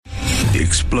the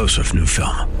explosive new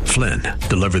film, Flynn,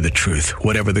 Deliver the Truth,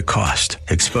 Whatever the Cost,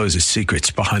 exposes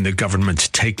secrets behind the government's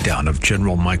takedown of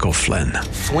General Michael Flynn.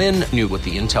 Flynn knew what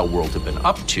the intel world had been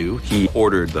up to. He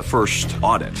ordered the first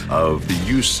audit of the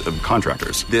use of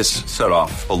contractors. This set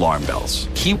off alarm bells.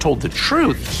 He told the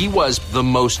truth. He was the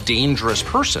most dangerous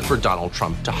person for Donald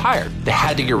Trump to hire. They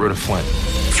had to get rid of Flynn.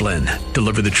 Flynn,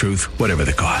 Deliver the Truth, Whatever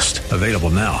the Cost. Available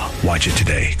now. Watch it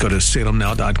today. Go to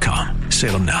salemnow.com.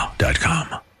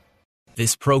 salemnow.com.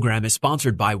 This program is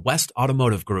sponsored by West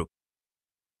Automotive Group.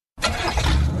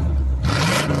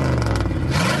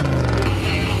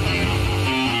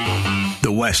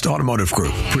 The West Automotive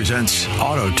Group presents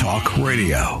Auto Talk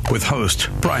Radio with host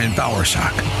Brian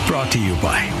Bowersock. Brought to you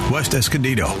by West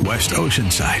Escondido, West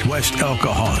Oceanside, West El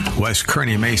Cajon, West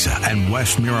Kearney Mesa, and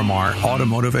West Miramar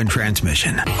Automotive and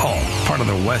Transmission. All part of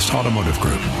the West Automotive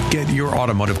Group. Get your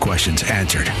automotive questions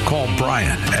answered. Call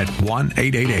Brian at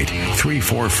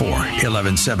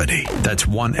 1-888-344-1170. That's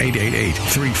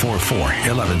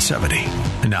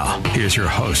 1-888-344-1170. Now, here's your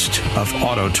host of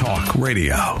Auto Talk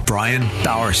Radio, Brian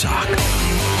Bowersock.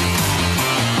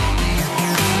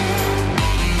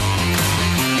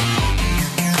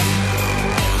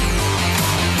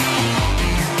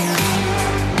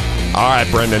 All right,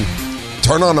 Brendan,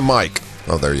 turn on the mic.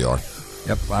 Oh, there you are.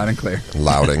 Yep, loud and clear.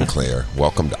 Loud and clear.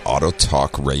 Welcome to Auto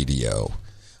Talk Radio.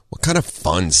 What kind of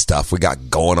fun stuff we got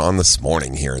going on this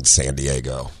morning here in San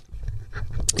Diego?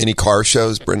 Any car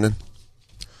shows, Brendan?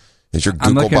 Is your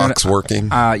Google box working?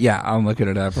 Yeah, I'm looking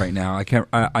it up right now.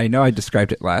 I know I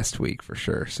described it last week for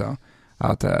sure, so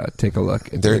I'll have to take a look.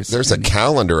 There's a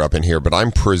calendar up in here, but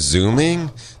I'm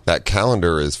presuming that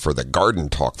calendar is for the Garden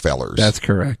Talk fellers. That's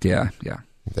correct. Yeah.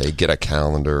 They get a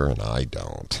calendar, and I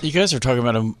don't. You guys are talking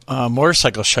about a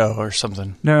motorcycle show or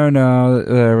something. No.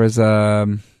 There was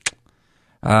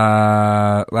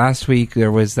last week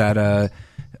there was that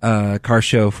car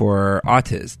show for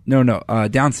autism. No,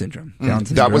 Down syndrome. Down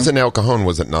syndrome. That was in El Cajon,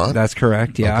 was it not? That's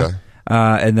correct, yeah. Okay.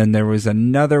 And then there was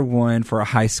another one for a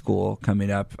high school coming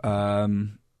up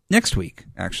next week,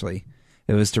 actually.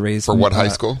 It was to raise... For what high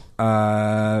school?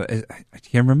 I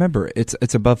can't remember.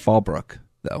 It's above Fallbrook,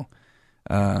 though.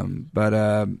 But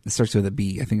it starts with a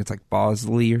B. I think it's like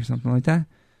Bosley or something like that.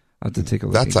 I'll have to take a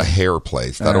look. That's a hair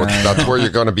place. That's where you're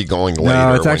going to be going later.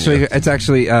 No, it's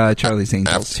actually Charlie's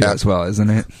Angels too as well, isn't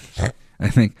it? I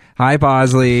think Hi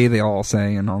Bosley. They all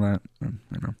say and all that.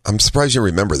 I'm surprised you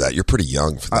remember that. You're pretty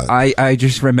young for that. I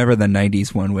just remember the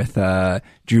 '90s one with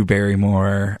Drew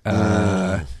Barrymore.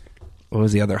 What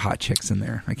was the other hot chicks in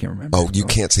there? I can't remember. Oh, you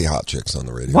can't say hot chicks on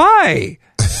the radio. Why?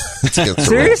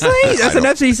 Seriously? That's an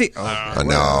FCC. No, I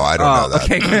don't know that.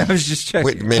 Okay, I was just checking.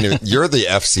 Wait a minute. You're the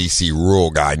FCC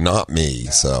rule guy, not me.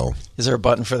 So, is there a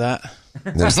button for that?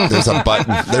 There's a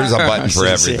button. There's a button for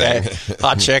everything.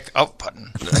 Hot chick. Oh,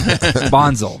 button.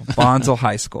 Bonsall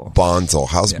High School. Bonsall.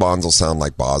 How's Bonsall sound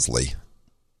like Bosley?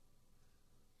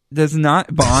 Does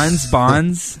not Bonds.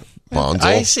 Bonsall.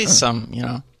 I see some.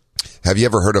 Have you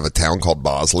ever heard of a town called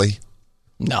Bosley?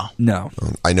 No.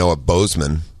 I know of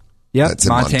Bozeman. Yeah, that's in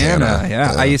Montana.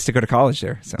 Yeah, I used to go to college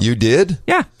there. So. You did?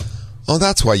 Yeah. Oh,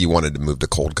 that's why you wanted to move to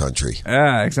cold country.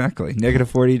 Yeah, exactly.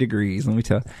 -40 degrees, let me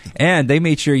tell you. And they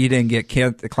made sure you didn't get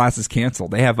classes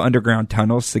canceled. They have underground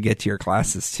tunnels to get to your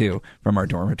classes, too, from our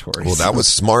dormitories. Well, that was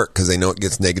smart because they know it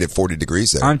gets -40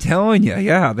 degrees there. I'm telling you,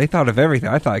 yeah. They thought of everything.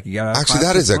 I thought I could get out of Actually,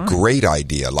 that is a great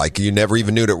idea. Like, you never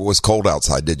even knew that it was cold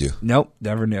outside, did you? Nope,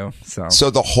 never knew. So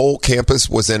the whole campus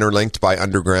was interlinked by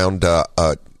underground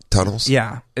tunnels?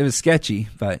 Yeah, it was sketchy,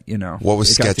 but What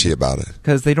was sketchy about it?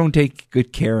 Because they don't take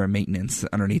good care and maintenance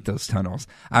underneath those tunnels.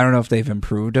 I don't know if they've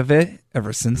improved of it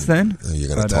ever since then.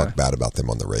 You're going to talk bad about them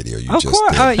on the radio. You of just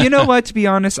course. did. You know what? To be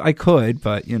honest, I could,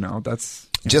 but that's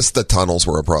just the tunnels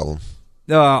were a problem.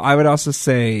 I would also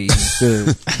say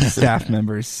the staff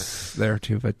members there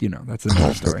too, but that's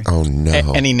another story. Oh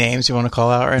no! Any names you want to call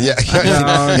out right now?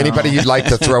 No. Anybody you'd like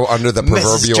to throw under the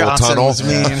proverbial tunnel?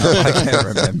 I can't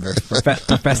remember.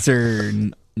 Professor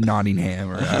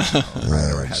Nottingham or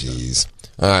jeez.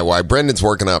 All right, well, Brendan's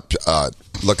looking up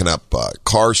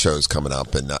car shows coming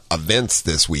up and events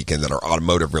this weekend that are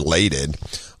automotive related.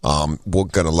 We're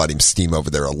going to let him steam over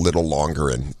there a little longer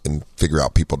and figure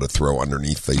out people to throw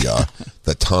underneath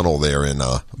the tunnel there in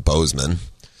Bozeman,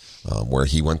 where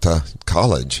he went to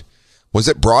college. Was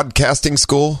it broadcasting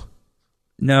school?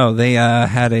 No, they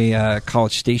had a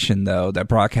college station, though, that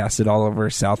broadcasted all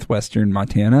over southwestern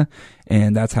Montana,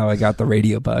 and that's how I got the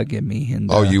radio bug in me.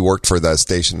 And, you worked for that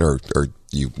station, or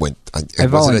you went... I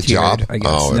volunteered, was it a job? I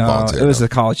guess. No, it was a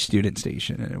college student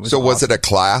station. And it was was it a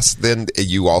class then?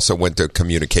 You also went to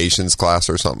communications class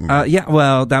or something? Yeah,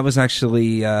 well, that was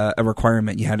actually a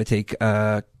requirement. You had to take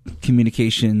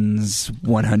communications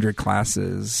 100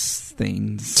 classes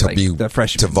things To like be the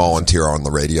freshman to volunteer on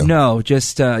the radio. No,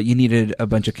 just you needed a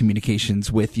bunch of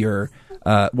communications with your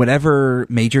whatever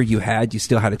major you had. You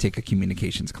still had to take a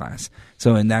communications class.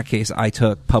 So in that case, I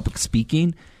took public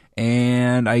speaking,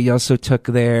 and I also took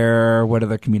what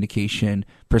other communication?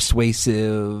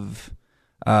 Persuasive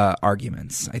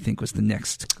arguments, I think, was the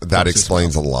next. That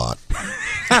explains a lot.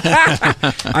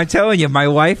 I'm telling you, my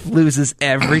wife loses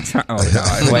every time. Oh,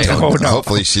 God. Wait, oh, no.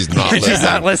 Hopefully she's not listening. She's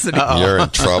not listening. You're in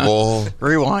trouble.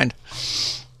 Rewind.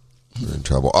 You're in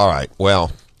trouble. All right.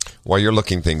 Well, while you're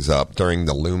looking things up, during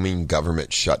the looming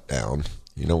government shutdown,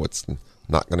 you know what's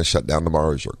not going to shut down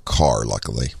tomorrow is your car,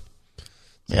 luckily.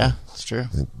 Yeah, that's true.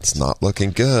 It's not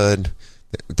looking good.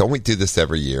 Don't we do this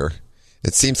every year?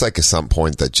 It seems like at some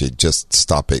point that you just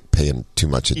stop paying too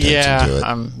much attention to it.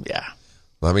 Yeah.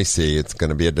 Let me see. It's going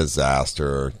to be a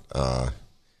disaster.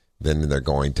 Then they're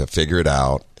going to figure it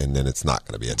out, and then it's not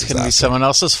going to be a disaster. It's going to be someone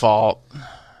else's fault.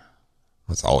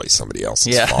 It's always somebody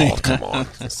else's Yeah. fault. Come on.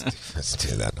 Let's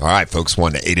do that. All right, folks.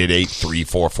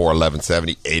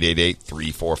 1-888-344-1170.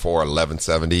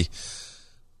 888-344-1170.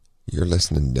 You're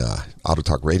listening to Auto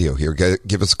Talk Radio here.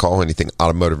 Give us a call. Anything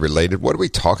automotive related. What are we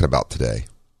talking about today?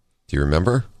 Do you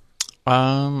remember?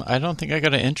 I don't think I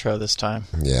got an intro this time.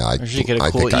 Yeah, I usually get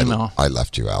a cool think email. I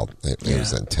left you out. It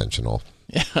was intentional.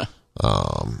 Yeah.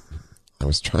 I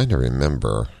was trying to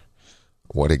remember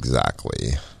what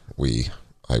exactly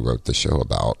I wrote the show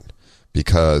about,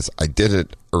 because I did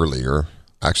it earlier.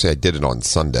 Actually, I did it on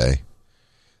Sunday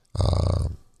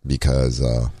because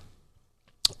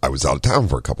I was out of town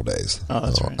for a couple days. Oh,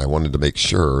 that's right. I wanted to make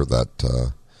sure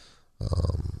that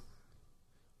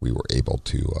we were able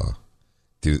to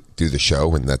do the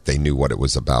show and that they knew what it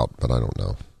was about. But I don't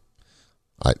know.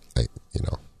 I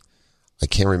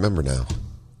can't remember now.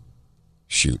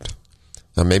 Shoot.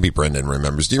 Now maybe Brendan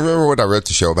remembers. Do you remember what I wrote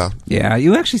the show about? Yeah,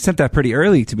 you actually sent that pretty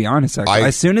early, to be honest. Actually.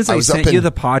 As soon as I sent you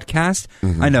the podcast,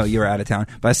 I know you were out of town,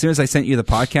 but as soon as I sent you the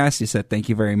podcast, you said thank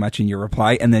you very much in your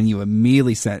reply, and then you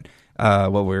immediately sent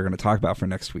what we were going to talk about for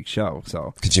next week's show.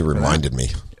 So because you reminded me.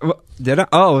 Did I?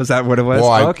 Oh, is that what it was?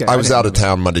 Well, okay, I was out of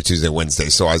town Monday, Tuesday, Wednesday,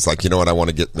 so I was like, you know what, I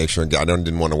want to make sure I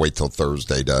didn't want to wait till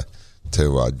Thursday to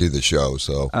do the show.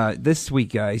 So this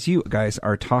week, guys, you guys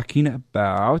are talking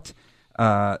about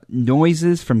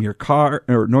noises from your car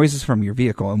or noises from your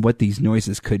vehicle and what these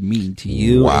noises could mean to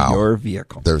you and your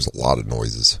vehicle. There's a lot of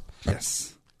noises.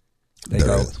 Yes. They There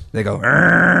go. is. They go. And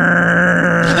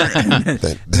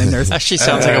then there's Actually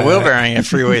sounds like a wheel bearing at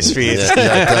freeway speed. Yeah,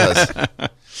 it does.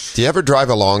 Do you ever drive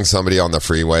along somebody on the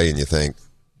freeway and you think,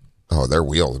 oh, their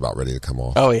wheel's about ready to come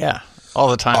off? Oh, yeah. All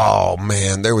the time. Oh,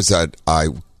 man. There was I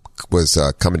was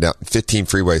coming down 15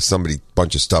 freeway.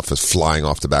 Bunch of stuff was flying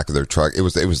off the back of their truck. It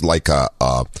was like a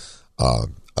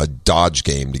Dodge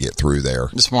game to get through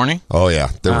there. This morning? Oh, yeah.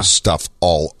 There was stuff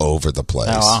all over the place.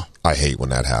 Oh, wow. I hate when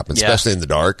that happens, Yeah. especially in the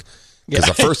dark. Because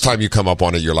the first time you come up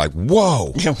on it, you're like,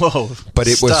 whoa. Yeah, whoa. But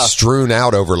it was Stuff. strewn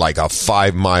out over like a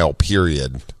 5-mile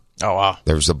period. Oh, wow.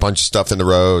 There was a bunch of stuff in the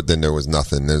road, then there was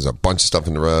nothing. There's a bunch of stuff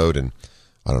in the road, and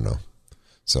I don't know.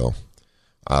 So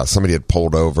somebody had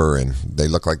pulled over, and they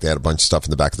looked like they had a bunch of stuff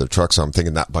in the back of their truck, so I'm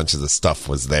thinking that bunch of the stuff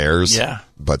was theirs. Yeah.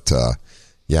 But,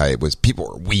 yeah, it was, people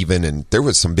were weaving, and there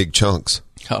was some big chunks.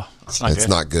 Oh, it's not good. It's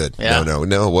not good. Yeah.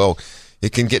 No. Well,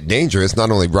 it can get dangerous,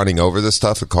 not only running over the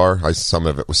stuff, the car, some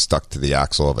of it was stuck to the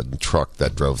axle of a truck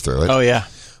that drove through it. Oh, yeah.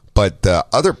 But the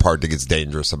other part that gets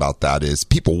dangerous about that is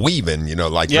people weaving, real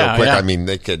quick. Yeah. I mean,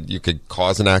 you could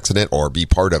cause an accident or be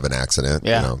part of an accident,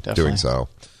 Yeah, doing definitely. so.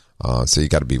 So you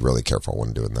got to be really careful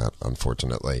when doing that,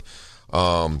 unfortunately.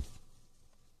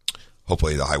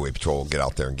 Hopefully the highway patrol will get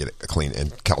out there and get it clean.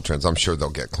 And Caltrans, I'm sure they'll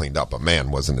get cleaned up. But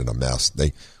man, wasn't it a mess?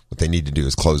 What they need to do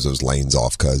is close those lanes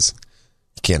off, because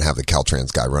you can't have the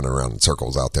Caltrans guy running around in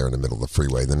circles out there in the middle of the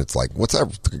freeway. Then it's like, what's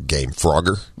that game,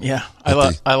 Frogger? Yeah.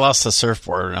 I lost the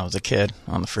surfboard when I was a kid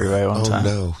on the freeway one time. Oh,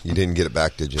 no. You didn't get it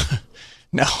back, did you?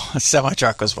 No, a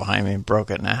semi-truck was behind me and broke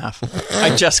it in half.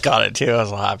 I just got it, too. I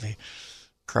was happy.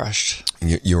 Crushed.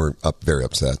 You were very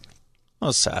upset. That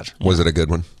was sad. Was it a good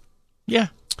one? Yeah.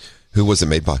 Who was it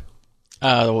made by?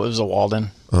 It was a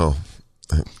Walden. Oh,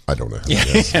 I don't know. Who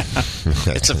it is.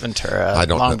 It's a Ventura I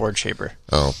don't know. longboard shaper.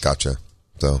 Oh, gotcha.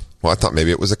 So, well, I thought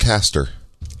maybe it was a Caster.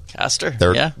 Caster?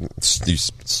 They're Yeah.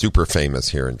 super famous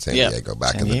here in San Diego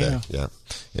back San in the Diego. day. Yeah.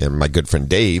 And my good friend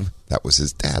Dave, that was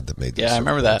his dad that made those. Yeah, I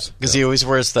remember that. Because he always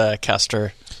wears the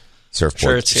Caster.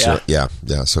 surfboard shirts, yeah.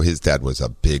 Yeah. So his dad was a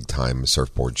big time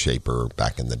surfboard shaper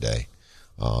back in the day.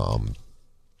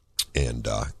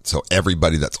 So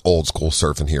everybody that's old school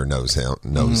surfing here knows him,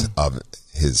 knows of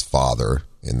his father,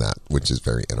 in that, which is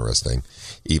very interesting.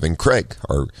 Even Craig,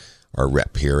 our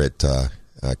rep here at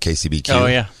KCBQ. Oh,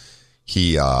 yeah.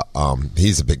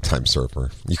 He's a big time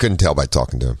surfer. You couldn't tell by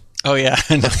talking to him. Oh, yeah.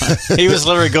 He was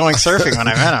literally going surfing when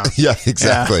I met him. Yeah,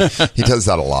 exactly. Yeah. He does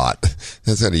that a lot.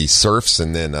 That's that he surfs,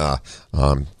 and then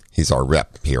he's our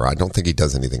rep here. I don't think he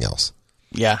does anything else.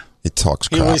 Yeah. He talks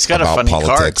crap He's got about a funny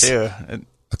politics. card, too.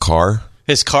 A car?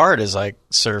 His card is like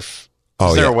surf. Oh,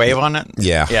 is there yeah. a wave on it?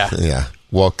 Yeah. Yeah. Yeah.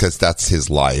 Well, because that's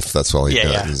his life. That's all he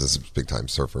does. Yeah. He's a big time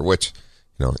surfer, which,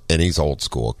 and he's old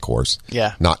school, of course.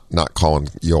 Yeah. Not calling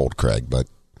you old, Craig, but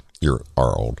you're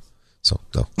our old. So,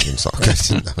 no, he's a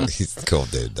cool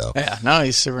dude, though. Yeah, no,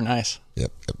 he's super nice.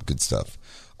 Yep, good stuff.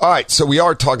 All right, so we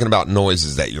are talking about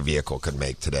noises that your vehicle could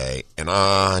make today, and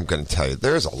I'm going to tell you,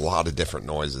 there's a lot of different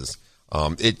noises.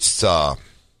 And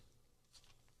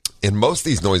most of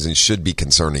these noises should be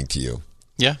concerning to you.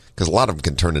 Yeah. Because a lot of them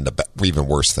can turn into even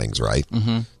worse things, right?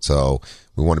 Mm-hmm. So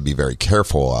we want to be very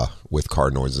careful with car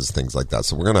noises, things like that.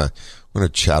 So we're gonna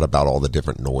chat about all the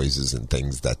different noises and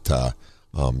things that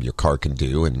your car can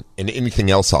do, and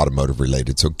anything else automotive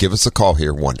related. So give us a call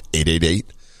here,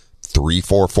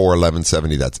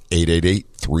 1-888-344-1170. That's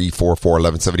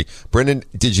 888-344-1170. Brendan,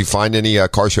 did you find any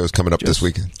car shows coming up this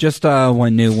weekend? Just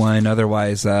one new one.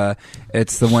 Otherwise,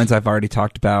 it's the ones I've already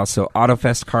talked about. So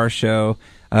AutoFest Car Show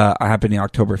happening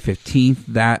October 15th.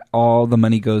 That all the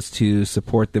money goes to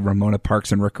support the Ramona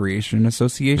Parks and Recreation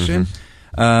Association.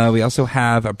 Mm-hmm. We also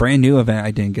have a brand new event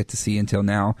I didn't get to see until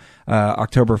now.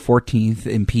 October 14th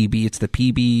in PB. It's the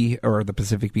PB, or the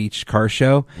Pacific Beach Car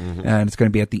Show, and it's going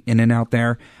to be at the In-N-Out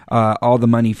there. All the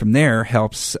money from there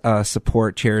helps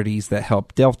support charities that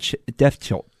help deaf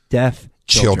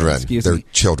children. They're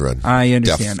children. I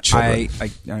understand. Deaf children.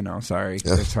 I know. Sorry,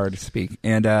 it's hard to speak.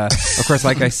 And of course,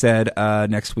 like I said,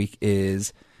 next week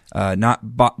is. Not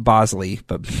Bosley,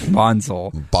 but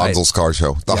Bonsall. Bonsal's Car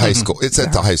Show. The high school. It's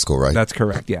at the high school, right? That's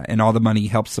correct, yeah. And all the money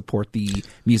helps support the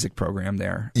music program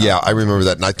there. Yeah, I remember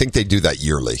that. And I think they do that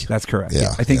yearly. That's correct.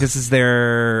 Yeah. I think this is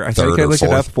their, I third think I looked it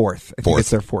up, fourth. I think it's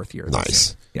their fourth year.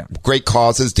 Nice. Yeah. Great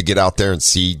causes to get out there and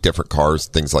see different cars,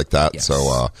 things like that. Yes,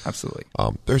 so, absolutely.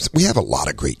 We have a lot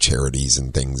of great charities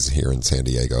and things here in San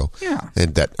Diego. Yeah.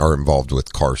 And that are involved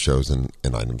with car shows and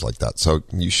items like that. So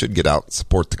you should get out and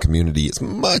support the community as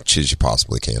much as you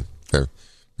possibly can. Very,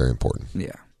 very important.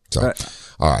 Yeah. So,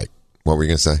 all right. What were you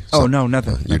going to say? Oh, no,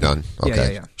 nothing. You're done?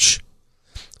 Okay. Yeah. Shh.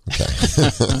 Okay.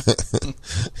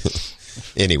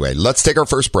 Anyway, let's take our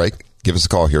first break. Give us a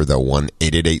call here, though,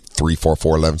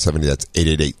 1-888-344-1170. That's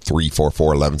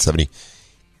 888-344-1170.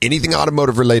 Anything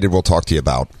automotive related we'll talk to you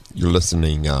about. You're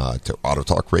listening to Auto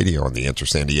Talk Radio on the Answer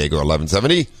San Diego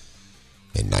 1170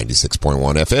 and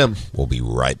 96.1 FM. We'll be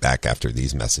right back after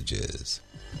these messages.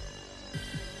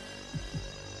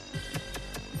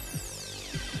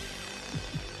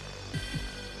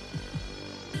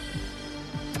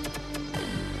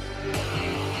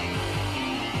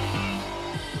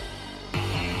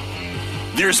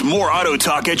 There's more Auto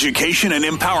Talk education and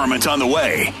empowerment on the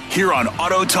way here on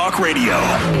Auto Talk Radio.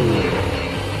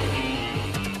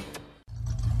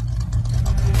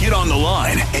 Get on the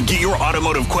line and get your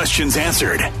automotive questions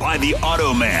answered by the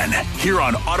Auto Man here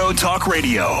on Auto Talk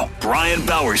Radio. Brian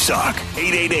Bowersock,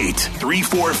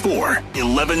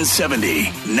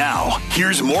 888-344-1170. Now,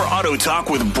 here's more Auto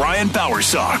Talk with Brian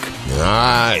Bowersock. All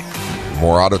right.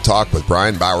 More Auto Talk with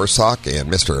Brian Bowersock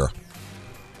and Mr.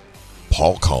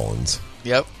 Paul Collins.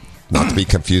 Yep. Not to be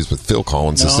confused with Phil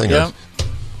Collins, the singer. Yep.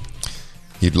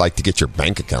 You'd like to get your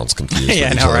bank accounts confused. Yeah, I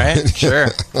with each know, other. right? Sure.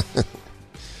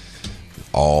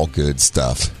 All good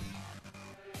stuff.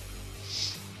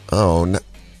 Oh,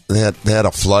 they had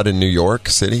a flood in New York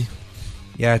City?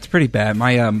 Yeah, it's pretty bad.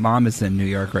 My mom is in New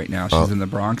York right now. She's in the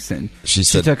Bronx, and she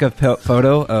took a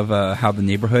photo of how the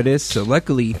neighborhood is. So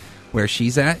luckily, where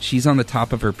she's at, she's on the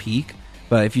top of her peak.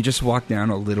 But if you just walk down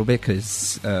a little bit,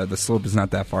 because the slope is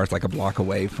not that far, it's like a block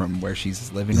away from where she's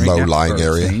living right now. Low-lying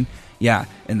area. Yeah,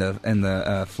 and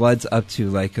the floods up to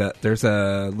there's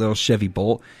a little Chevy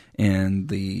Bolt, and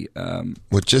the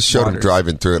well, just showed him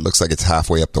driving through. It looks like it's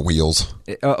halfway up the wheels.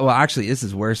 Well, actually, this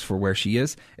is worse for where she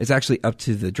is. It's actually up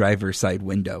to the driver's side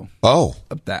window. Oh,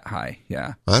 up that high.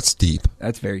 Yeah, that's deep.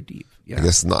 That's very deep. Yeah. I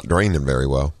guess it's not draining very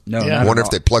well. No, I wonder if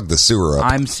they plugged the sewer up.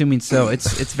 I'm assuming so.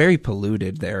 It's very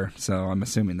polluted there, so I'm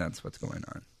assuming that's what's going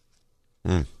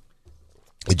on.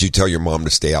 Did you tell your mom to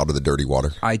stay out of the dirty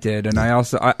water? I did, and I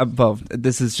also, well,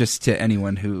 this is just to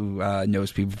anyone who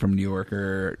knows people from New York,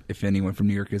 or if anyone from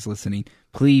New York is listening,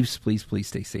 please, please, please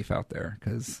stay safe out there,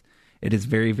 because it is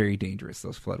very, very dangerous,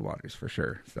 those floodwaters, for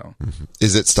sure. So,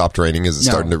 Is it stopped raining? Is it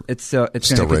starting to? It's going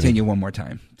to continue one more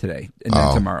time today, and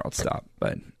then tomorrow it'll stop.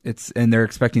 But and they're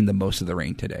expecting the most of the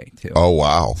rain today too. Oh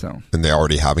wow! So, and they're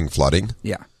already having flooding.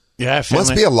 Yeah. Yeah,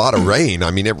 must be a lot of rain.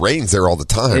 I mean, it rains there all the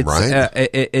time, right?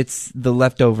 It's the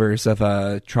leftovers of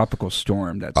a tropical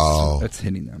storm that's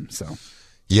hitting them. So,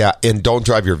 yeah, and don't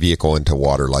drive your vehicle into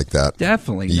water like that.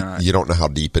 Definitely not. You don't know how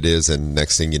deep it is, and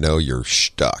next thing you know, you're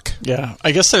stuck. Yeah,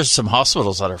 I guess there's some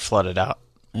hospitals that are flooded out.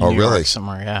 In New York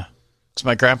somewhere, yeah. Because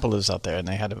my grandpa lives out there, and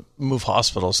they had to move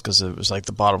hospitals because it was like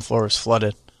the bottom floor was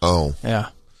flooded. Oh, yeah.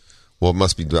 Well, it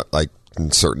must be like in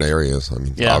certain areas. I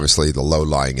mean, obviously the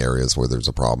low-lying areas where there's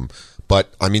a problem. But,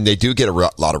 I mean, they do get a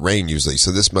lot of rain usually,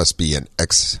 so this must be an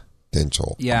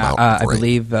exponential amount of rain. I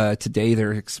believe today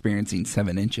they're experiencing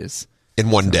 7 inches. In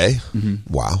one day?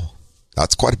 Mm-hmm. Wow.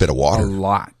 That's quite a bit of water. A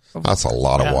lot. That's a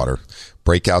lot of water.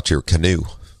 Break out your canoe.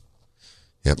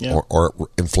 Yep. Or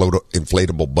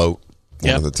inflatable boat.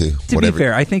 One of the two. To be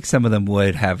fair, I think some of them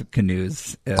would have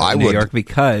canoes in New York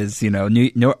because,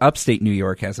 upstate New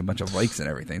York has a bunch of lakes and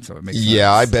everything, so it makes sense.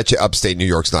 Yeah, I bet you upstate New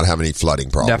York's not having any flooding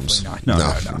problems. Definitely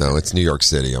not. No, it's New York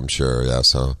City, I'm sure. Yeah,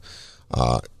 so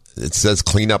it says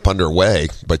cleanup underway,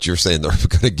 but you're saying they're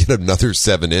going to get another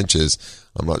 7 inches.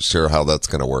 I'm not sure how that's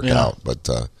going to work out, but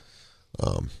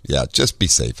just be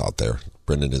safe out there.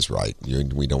 Brendan is right.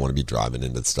 We don't want to be driving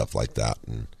into stuff like that,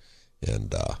 and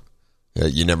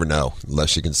you never know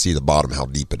unless you can see the bottom how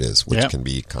deep it is, which can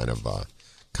be kind of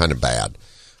bad.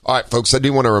 All right, folks, I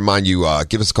do want to remind you,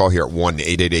 give us a call here at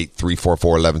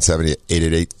 1-888-344-1170,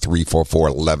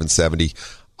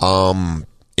 888-344-1170.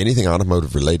 Anything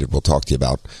automotive related, we'll talk to you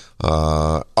about.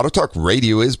 Auto Talk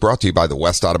Radio is brought to you by the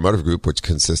West Automotive Group, which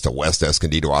consists of West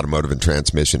Escondido Automotive and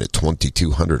Transmission at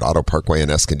 2200 Auto Parkway in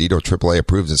Escondido, AAA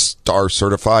approved and STAR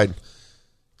certified.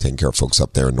 Taking care of folks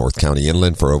up there in North County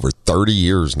Inland for over 30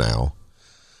 years now.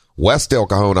 West El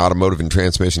Cajon Automotive and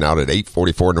Transmission out at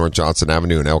 844 North Johnson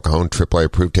Avenue in El Cajon, AAA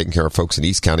approved, taking care of folks in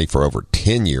East County for over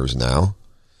 10 years now.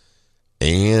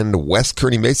 And West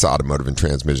Kearny Mesa Automotive and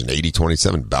Transmission,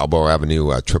 8027 Balboa Avenue,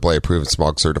 AAA approved and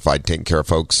smog certified, taking care of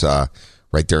folks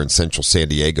right there in central San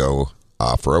Diego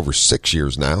for over 6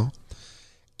 years now.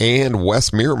 And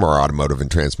West Miramar Automotive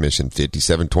and Transmission,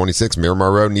 5726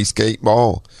 Miramar Road in Eastgate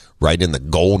Mall, right in the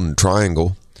Golden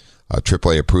Triangle.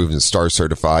 AAA approved and STAR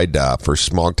certified for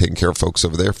smog, taking care of folks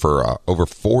over there for over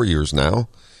 4 years now.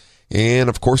 And,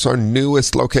 of course, our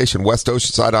newest location, West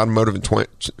Oceanside Automotive and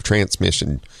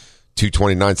Transmission,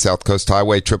 229 South Coast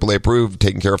Highway, AAA approved,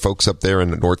 taking care of folks up there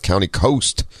in the North County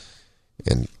coast.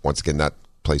 And, once again, that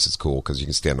place is cool because you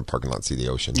can stand in the parking lot and see the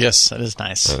ocean. Yes, that is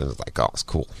nice. And it's like, it's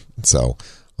cool. So,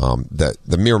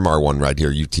 the Miramar one right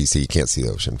here, UTC, you can't see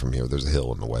the ocean from here. There's a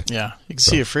hill in the way. Yeah, you can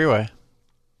see a freeway.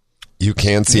 You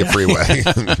can see a freeway.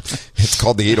 It's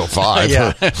called the 805.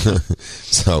 Yeah.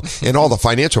 So, and all the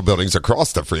financial buildings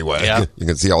across the freeway. Yeah. You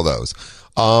can see all those.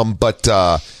 But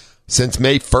since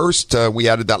May 1st, we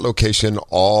added that location.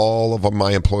 All of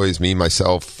my employees, me,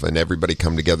 myself, and everybody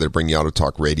come together to bring the Auto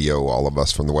Talk Radio, all of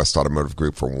us from the West Automotive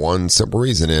Group, for one simple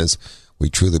reason is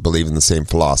we truly believe in the same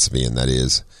philosophy, and that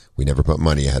is we never put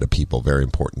money ahead of people. Very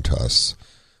important to us.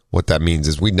 What that means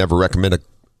is we never recommend a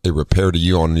repair to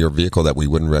you on your vehicle that we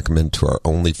wouldn't recommend to our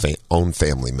own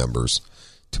family members,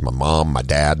 to my mom, my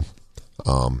dad.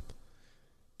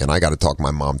 And I got to talk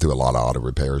my mom through a lot of auto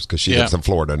repairs because she lives in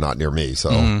Florida, not near me.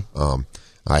 So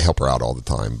I help her out all the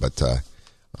time. But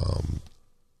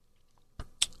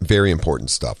very important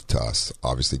stuff to us.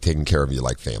 Obviously, taking care of you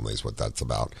like family is what that's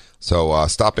about. So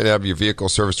stop in and have your vehicle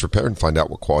service repaired and find out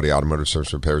what quality automotive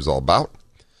service repair is all about.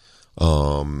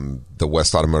 The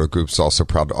West Automotive Group is also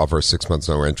proud to offer 6 months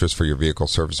no interest for your vehicle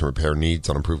service and repair needs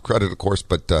on improved credit, of course.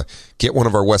 But get one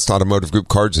of our West Automotive Group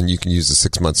cards, and you can use the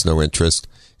 6 months no interest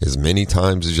as many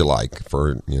times as you like for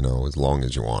as long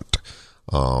as you want.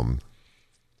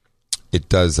 It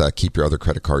does keep your other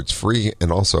credit cards free,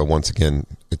 and also once again,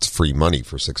 it's free money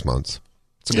for 6 months.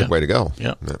 It's a good way to go.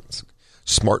 Yeah, it's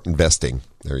smart investing.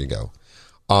 There you go.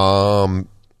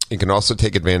 You can also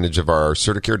take advantage of our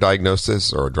Certicare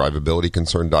diagnosis or drivability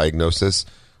concern diagnosis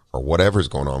or whatever's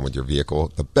going on with your vehicle.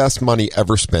 The best money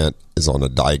ever spent is on a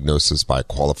diagnosis by a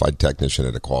qualified technician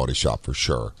at a quality shop for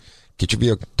sure. Get your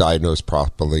vehicle diagnosed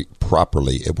properly.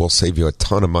 It will save you a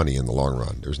ton of money in the long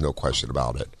run. There's no question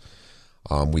about it.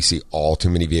 We see all too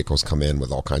many vehicles come in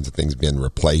with all kinds of things being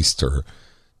replaced or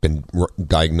been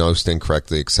diagnosed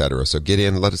incorrectly, etc. So get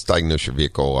in, let us diagnose your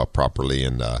vehicle properly,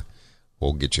 and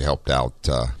we'll get you helped out.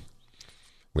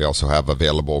 We also have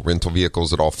available rental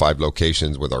vehicles at all 5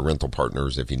 locations with our rental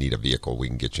partners. If you need a vehicle, we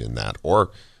can get you in that. Or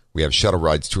we have shuttle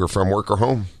rides to or from work or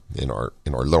home in our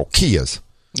little Kias.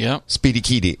 Yep. Speedy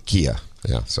Kia.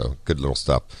 Yeah, so good little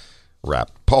stuff. Wrap.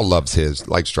 Paul loves his,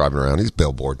 likes driving around. He's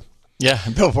Billboard. Yeah,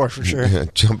 Billboard for sure.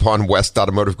 Jump on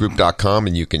westautomotivegroup.com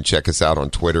and you can check us out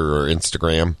on Twitter or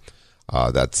Instagram.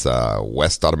 That's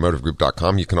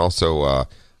westautomotivegroup.com. You can also, like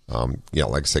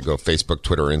I said, go Facebook,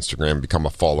 Twitter, or Instagram, become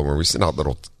a follower. We send out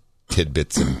little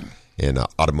tidbits and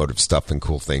automotive stuff and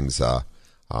cool things all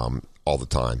the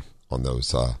time on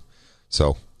those.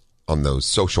 On those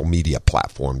social media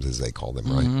platforms, as they call them,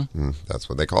 right? That's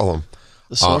what they call them.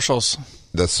 The socials.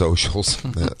 The socials.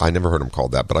 I never heard them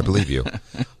called that, but I believe you.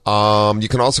 You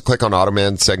can also click on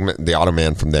Automan segment, the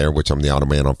Automan from there, which I'm the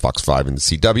Automan on Fox 5 and the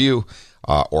CW,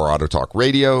 or Auto Talk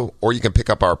Radio, or you can pick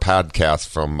up our podcast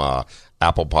from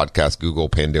Apple Podcasts, Google,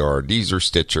 Pandora, Deezer,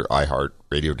 Stitcher,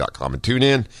 iHeartRadio.com, and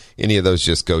TuneIn. Any of those,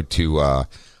 just go to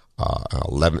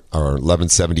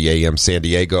 1170 AM San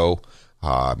Diego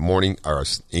morning or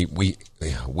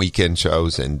weekend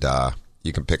shows, and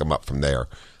you can pick them up from there.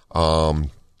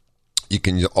 You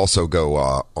can also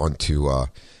go onto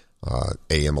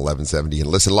AM 1170 and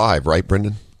listen live, right,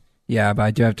 Brendan? Yeah, but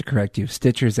I do have to correct you.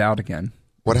 Stitcher's out again.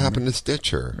 What happened to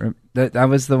Stitcher? That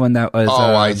was the one that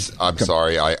was... I'm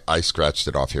sorry. I scratched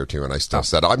it off here, too, and I still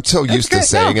said it. I'm so used to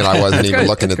saying it, I wasn't even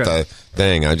looking at the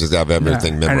thing. I just have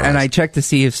everything memorized. And I checked to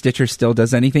see if Stitcher still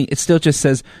does anything. It still just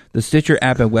says the Stitcher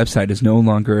app and website is no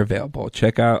longer available.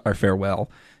 Check out our farewell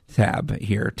tab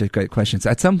here to get questions.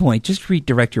 At some point, just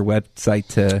redirect your website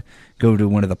to go to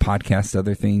one of the podcast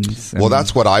other things. Well,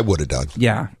 that's what I would have done.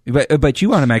 Yeah, but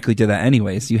you automatically did that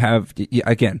anyways. You have,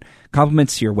 again,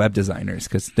 compliments to your web designers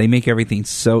because they make everything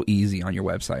so easy on your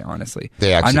website. Honestly,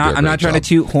 they actually I'm not trying to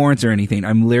toot horns or anything.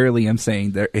 I'm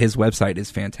saying that his website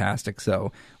is fantastic.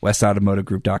 So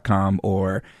westautomotivegroup.com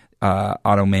or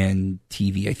Automan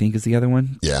TV, I think, is the other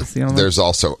one. Yeah, there's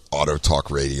also Auto Talk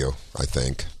Radio, I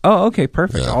think. Oh, okay,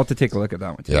 perfect. Yeah. I'll have to take a look at that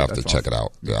one too. You have to check it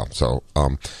out. Yeah. So,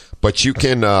 but you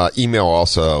can email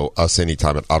also us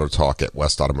anytime at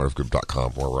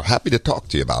autotalk@westautomotivegroup.com, where we're happy to talk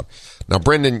to you about. Now,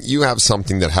 Brendan, you have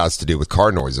something that has to do with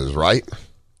car noises, right?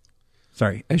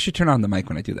 Sorry, I should turn on the mic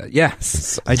when I do that.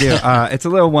 Yes, I do. It's a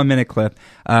little 1-minute clip.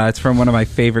 It's from one of my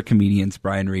favorite comedians,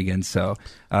 Brian Regan. So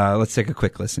let's take a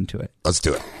quick listen to it. Let's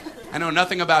do it. I know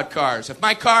nothing about cars. If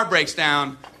my car breaks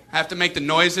down, I have to make the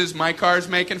noises my car's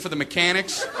making for the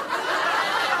mechanics.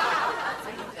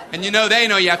 And they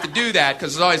know you have to do that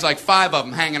because there's always like 5 of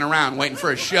them hanging around waiting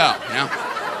for a show, you know?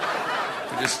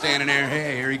 You're just standing there,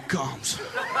 hey, here he comes.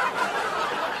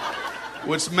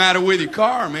 What's the matter with your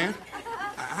car, man?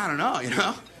 I don't know,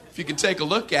 If you can take a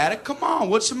look at it, come on,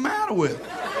 what's the matter with it?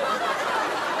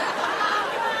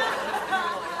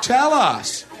 Tell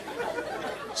us.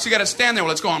 So you got to stand there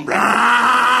while it's going.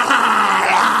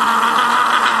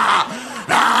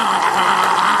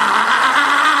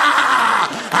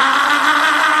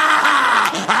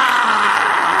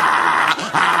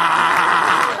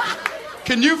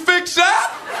 Can you fix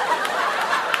that?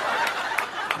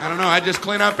 I don't know. I just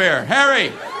clean up air.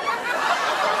 Harry!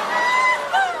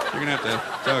 You're going to have to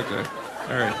talk to her.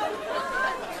 All right.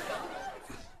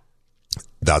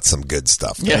 That's some good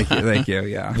stuff. Yeah. Thank you.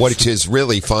 Yeah. What is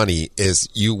really funny is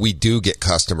we do get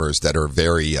customers that are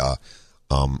very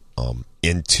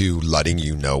into letting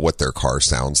you know what their car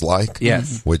sounds like.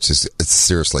 Yes. Which is it's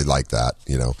seriously like that,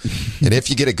 And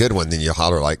if you get a good one, then you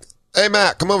holler like, "Hey,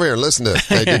 Matt, come over here and listen to it.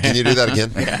 Hey, can you do that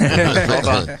again?"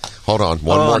 Hold on.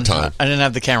 One more time. I didn't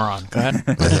have the camera on. Go ahead.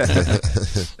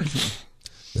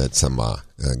 That's some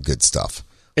good stuff.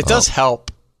 It does help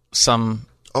some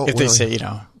if they say,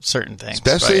 certain things.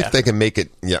 Especially if they can make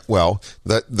it. Yeah. Well,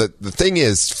 the thing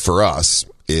is for us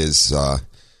is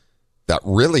that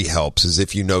really helps is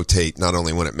if you notate not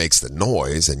only when it makes the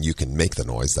noise and you can make the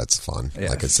noise. That's fun,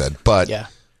 like I said. But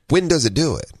when does it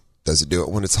do it? Does it do it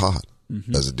when it's hot?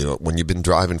 Mm-hmm. Does it do it when you've been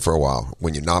driving for a while?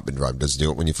 When you've not been driving? Does it do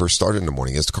it when you first started in the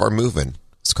morning? Is the car moving?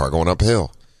 Is the car going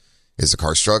uphill? Is the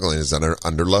car struggling? Is it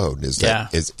under load?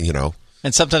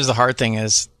 And sometimes the hard thing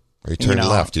is, are you turning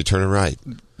left? You're turning right.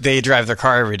 They drive their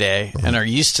car every day and are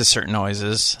used to certain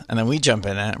noises, and then we jump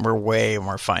in it and we're way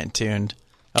more fine-tuned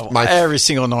of every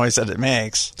single noise that it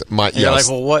makes. You're like,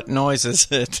 well, what noise is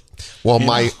it? Well,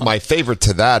 my favorite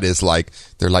to that is like,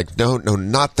 they're like, no,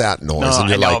 not that noise. No, and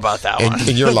you're I know about that one.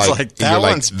 And you're like, that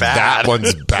one's bad. That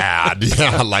one's bad.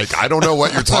 Yeah, like, I don't know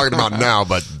what you're talking about now,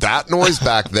 but that noise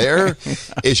back there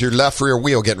is your left rear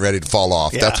wheel getting ready to fall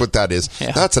off. Yeah. That's what that is.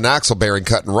 Yeah. That's an axle bearing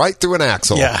cutting right through an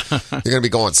axle. Yeah. You're going to be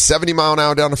going 70 mile an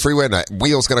hour down the freeway, and that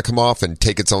wheel's going to come off and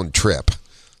take its own trip.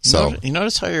 So you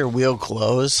notice how your wheel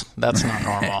glows? That's not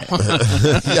normal.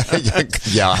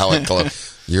 yeah, how it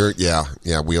glows.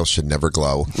 Wheels should never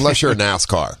glow unless you're a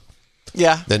NASCAR.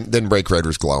 Yeah. Then brake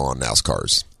rotors glow on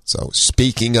NASCARs. So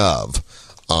speaking of,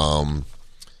 that's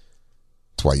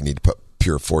why you need to put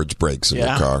Pure Forge brakes in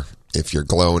your car. If you're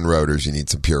glowing rotors, you need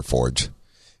some Pure Forge.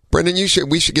 Brendan,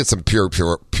 we should get some Pure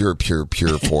Forge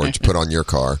put on your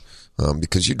car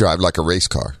because you drive like a race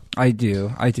car. I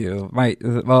do.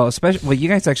 Well, you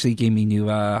guys actually gave me new.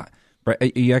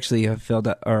 You actually have filled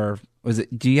up, or was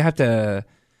it? Do you have to?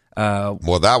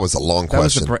 Well, that was a long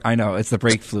question. I know it's the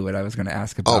brake fluid I was going to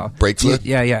ask about. Oh, brake fluid?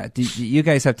 Yeah. Do you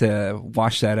guys have to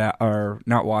wash that out, or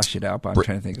not wash it out? But I'm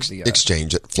trying to think of the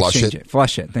exchange it, flush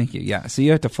it. Thank you. Yeah, so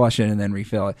you have to flush it and then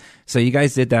refill it. So you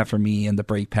guys did that for me and the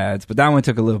brake pads, but that one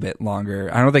took a little bit longer.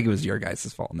 I don't think it was your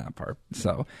guys' fault in that part.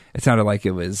 So it sounded like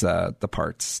it was the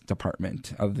parts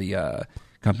department of the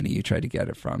company you tried to get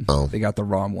it from. Oh. They got the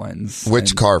wrong ones.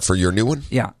 Which car? For your new one?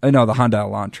 Yeah. No, the Honda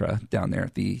Elantra down there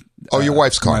at the... your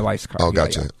wife's car? My wife's car. Oh,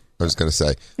 gotcha. Yeah. I was going to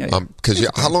say. Because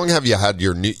how long have you had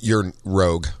your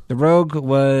Rogue? The Rogue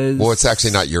was... Well, it's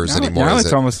actually not yours anymore, now is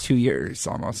it's it? almost 2 years,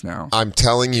 almost now. I'm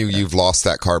telling you, you've lost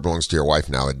that car. Belongs to your wife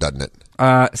now, doesn't it?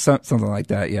 Something like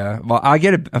that, yeah. Well, I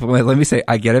get it. Well, let me say,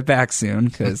 I get it back soon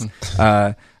because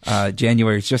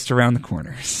January is just around the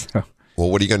corner. So. Well,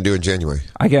 what are you going to do in January?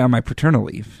 I get on my paternal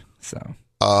leave. So.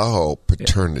 Oh,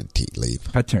 paternity leave.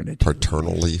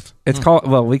 Paternal leave. It's called.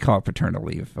 Well, we call it paternal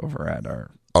leave over at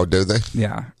our. Oh, do they?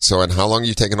 Yeah. So, and how long are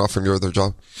you taking off from your other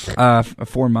job?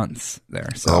 4 months there.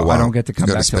 So I don't get to come back.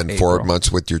 You're going to spend 4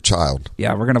 months with your child.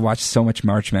 Yeah, we're going to watch so much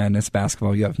March Madness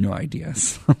basketball. You have no idea.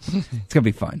 It's going to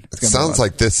be fun. It sounds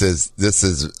like this is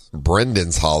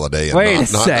Brendan's holiday. Wait a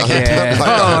second.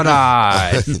 Hold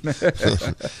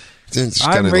on.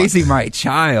 I'm raising my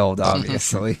child,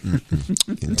 obviously.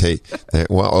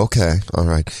 Well, okay. All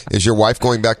right. Is your wife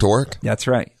going back to work? That's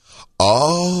right.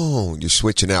 Oh, you're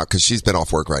switching out because she's been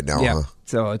off work right now. Yeah. Huh?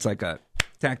 So it's like a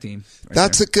tag team.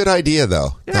 That's a good idea,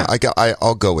 though. Yeah.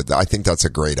 I'll go with that. I think that's a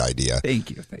great idea. Thank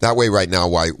you. That way, right now,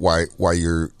 why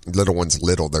your little one's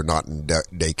little, they're not in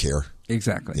daycare.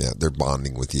 Exactly. Yeah, they're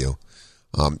bonding with you.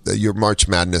 Your March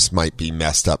Madness might be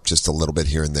messed up just a little bit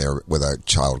here and there with a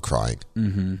child crying.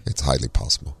 Mm-hmm. It's highly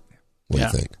possible. What do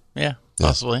you think? Yeah,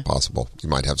 possibly. Possible. You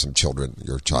might have some children,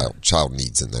 your child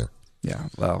needs in there. Yeah,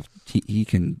 well, he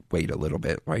can wait a little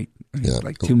bit, right? Yeah.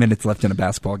 Like 2 minutes left in a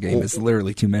basketball game is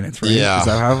literally 2 minutes, right? Yeah. Is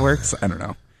that how it works? I don't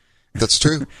know. That's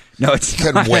true. No, it's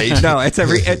you can wait. No, it's a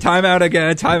timeout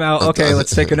again, timeout. Okay,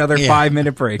 let's take another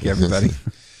 5-minute break, everybody.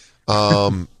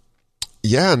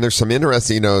 Yeah, and there's some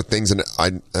interesting, things. And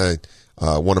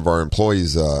one of our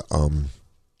employees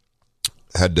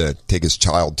had to take his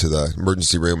child to the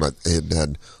emergency room. It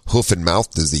had hoof and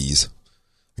mouth disease.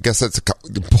 I guess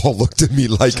Paul looked at me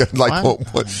like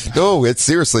what? No, it's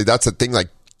seriously, that's a thing like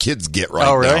kids get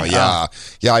right really? now.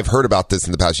 Yeah, I've heard about this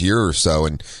in the past year or so,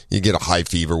 and you get a high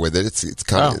fever with it. It's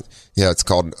kind of it's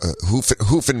called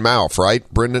hoof and mouth, right,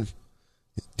 Brendan?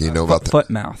 Do you know about that? Foot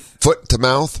mouth. Foot to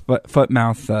mouth? Foot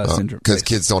mouth syndrome. Because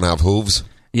kids don't have hooves?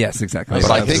 Yes, exactly.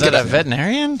 But I think is that a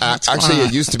veterinarian? Actually,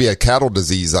 it used to be a cattle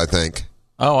disease, I think.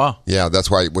 Oh, wow. Yeah, that's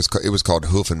why it was called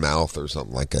hoof and mouth or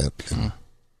something like that.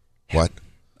 What?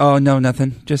 Oh, no,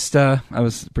 nothing. Just, I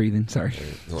was breathing. Sorry.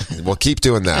 Well, keep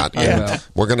doing that. Yeah.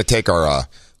 We're going to take our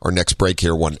next break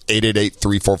here.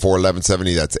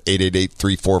 1-888-344-1170. That's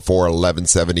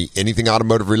 888-344-1170. Anything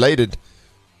automotive related,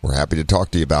 we're happy to talk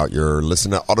to you about. You're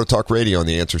listening to Auto Talk Radio on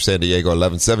the Answer San Diego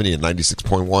 1170 and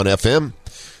 96.1 FM.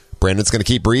 Brandon's going to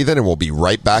keep breathing, and we'll be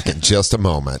right back in just a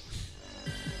moment.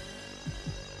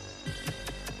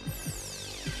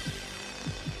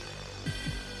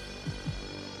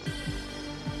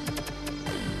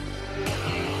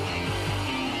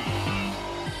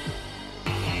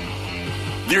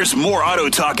 There's more Auto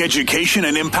Talk education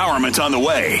and empowerment on the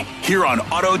way here on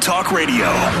Auto Talk Radio.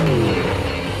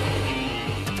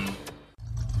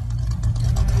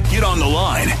 Get on the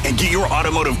line and get your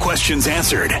automotive questions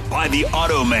answered by the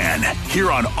Auto Man here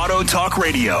on Auto Talk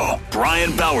Radio.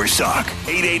 Brian Bowersock,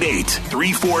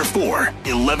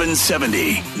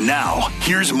 888-344-1170. Now,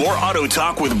 here's more Auto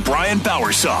Talk with Brian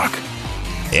Bowersock.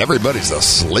 Everybody's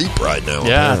asleep right now.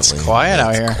 Yeah, apparently. It's quiet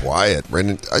out here. Quiet.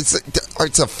 Brendan, is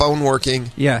a phone working?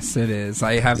 Yes, it is.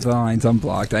 I have the lines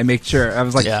unblocked. I make sure. I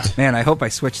was like, man, I hope I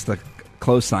switched the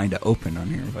close sign to open on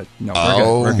here. But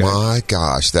no, we're good. My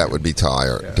gosh, that would be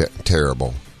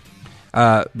terrible.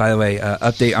 By the way,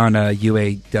 update on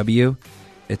UAW.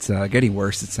 It's getting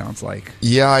worse, it sounds like.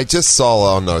 Yeah, I just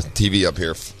saw on the TV up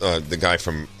here one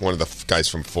of the guys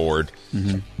from Ford.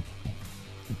 Mm-hmm.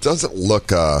 It doesn't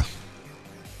look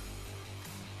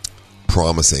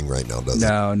promising right now, does it?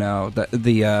 No.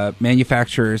 The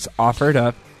manufacturers offered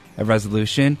up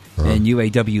resolution, and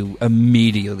UAW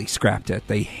immediately scrapped it.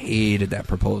 They hated that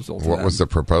proposal. What was the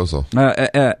proposal?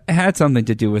 It had something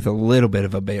to do with a little bit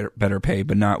of a better pay,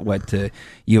 but not what the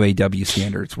UAW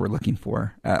standards were looking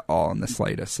for at all in the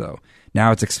slightest. So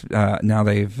now now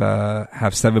they've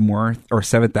have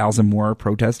 7,000 more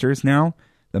protesters now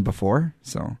than before.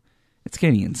 So it's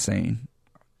getting insane.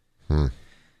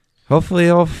 Hopefully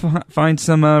they'll find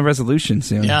some resolution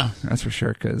soon. Yeah. That's for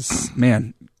sure. Because,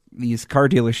 man, these car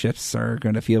dealerships are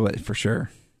going to feel it for sure.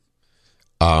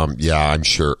 Yeah, I'm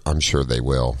sure they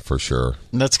will, for sure.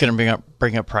 And that's going to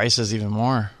bring up prices even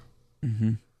more.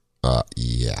 Mm-hmm.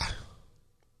 Yeah.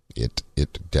 It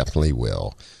definitely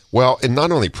will. Well, and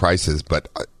not only prices, but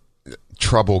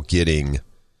trouble getting...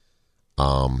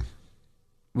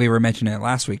 we were mentioning it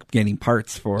last week, getting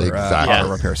parts for auto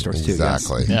repair stores too.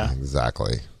 Exactly. Yes.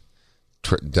 Exactly.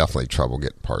 Definitely trouble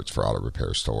getting parts for auto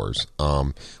repair stores.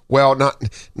 Well,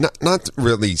 not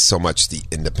really so much the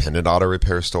independent auto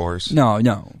repair stores. No.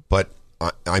 But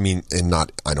I mean,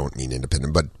 I don't mean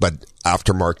independent, but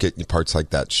aftermarket parts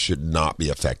like that should not be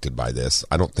affected by this.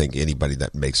 I don't think anybody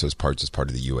that makes those parts is part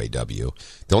of the UAW.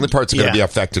 The only parts that are going to be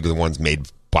affected are the ones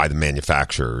made by the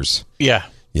manufacturers. Yeah.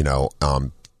 So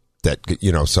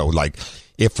like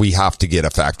if we have to get a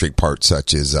factory part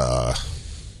such as a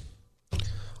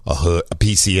hood, a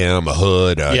PCM, a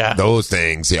hood, those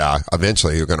things,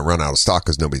 eventually you're going to run out of stock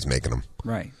because nobody's making them.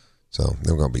 Right. So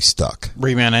they're going to be stuck.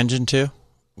 Reman engine too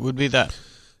would be that.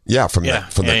 Yeah,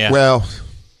 well,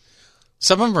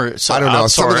 some of them are. I don't know.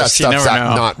 Some of that stuff's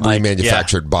not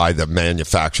remanufactured by the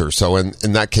manufacturer. So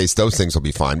in that case, those things will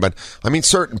be fine. But I mean,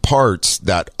 certain parts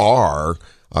that are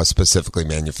specifically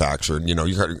manufactured,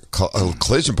 you got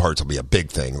collision parts will be a big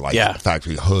thing, like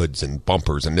factory hoods and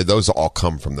bumpers, and those all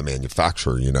come from the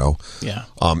manufacturer.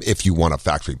 If you want a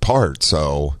factory part,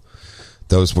 so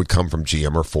those would come from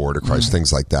GM or Ford or Chrysler,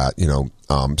 things like that.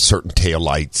 Certain tail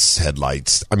lights,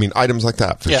 headlights. I mean, items like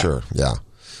that for sure. Yeah.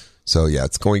 So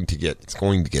it's going to get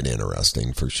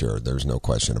interesting for sure. There's no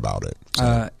question about it.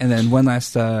 So. And then one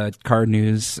last car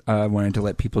news. I wanted to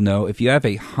let people know, if you have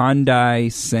a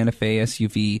Hyundai Santa Fe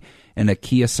SUV and a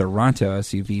Kia Sorento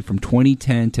SUV from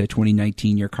 2010 to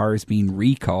 2019, your car is being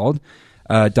recalled.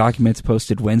 Documents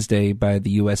posted Wednesday by the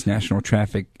U.S. National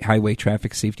Highway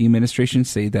Traffic Safety Administration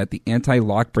say that the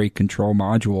anti-lock brake control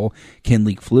module can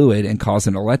leak fluid and cause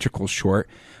an electrical short,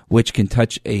 which can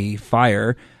touch a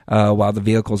fire while the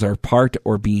vehicles are parked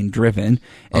or being driven.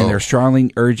 And they're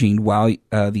strongly urging, while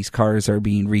these cars are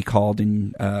being recalled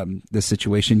in this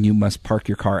situation, you must park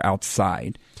your car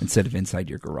outside instead of inside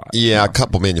your garage. Yeah, a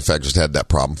couple manufacturers had that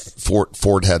problem.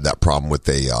 Ford had that problem with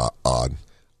a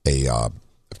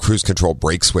cruise control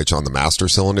brake switch on the master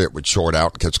cylinder. It would short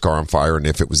out and catch the car on fire, and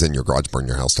if it was in your garage, burn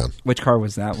your house down. This car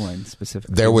was that one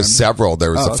specifically? There was several.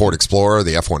 There was the Ford Explorer,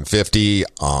 the F-150.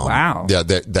 Wow. Yeah,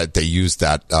 that they used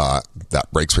that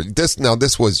brake switch.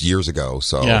 This was years ago,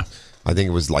 so I think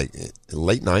it was like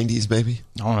late 90s maybe.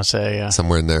 I want to say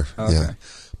somewhere in there. Okay. Yeah,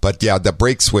 but the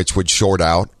brake switch would short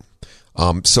out.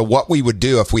 So what we would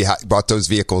do if we brought those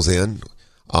vehicles in,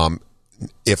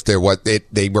 if they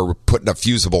were putting a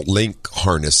fusible link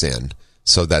harness in,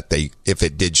 so that if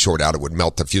it did short out, it would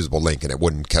melt the fusible link and it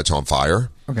wouldn't catch on fire.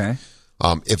 Okay.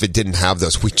 If it didn't have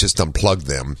those, we just unplugged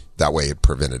them. That way it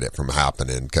prevented it from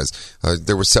happening, because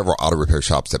there were several auto repair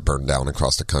shops that burned down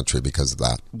across the country because of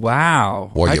that. Wow.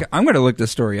 Well, I'm going to look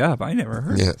this story up. I never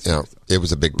heard of Yeah, it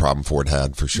was a big problem Ford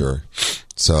had for sure.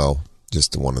 So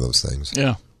just one of those things.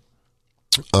 Yeah.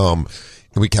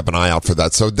 We kept an eye out for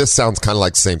that. So this sounds kind of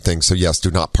like the same thing. So yes,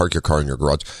 do not park your car in your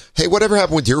garage. Hey, whatever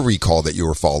happened with your recall that you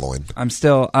were following? I'm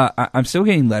still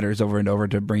getting letters over and over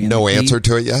to bring in. No answer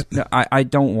to it yet? No, I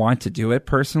don't want to do it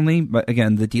personally, but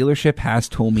again, the dealership has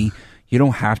told me you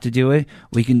don't have to do it.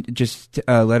 We can just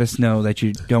let us know that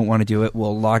you don't want to do it.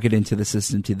 We'll log it into the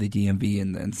system to the DMV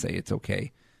and then say it's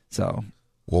okay. So.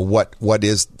 Well, what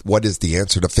is the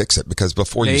answer to fix it? Because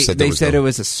before you said they said it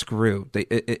was a screw.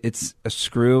 It's a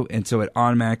screw, and so it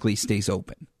automatically stays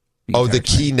open. The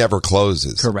key never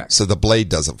closes. Correct. So the blade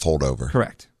doesn't fold over.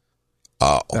 Correct.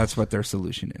 That's what their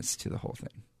solution is to the whole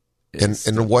thing.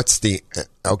 And what's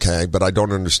but I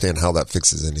don't understand how that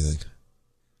fixes anything.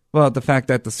 Well, the fact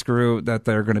that the screw that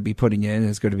they're going to be putting in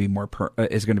is going to be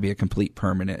is going to be a complete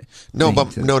permanent.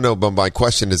 But my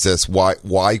question is this: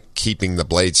 why keeping the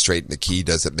blade straight in the key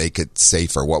doesn't make it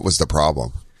safer? What was the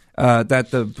problem?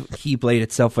 That the key blade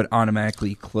itself would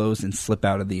automatically close and slip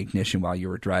out of the ignition while you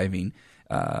were driving.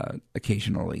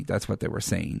 Occasionally, that's what they were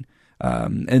saying.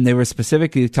 And they were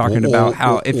specifically talking about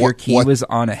how if your key was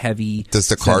on a heavy, does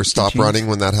the car stop running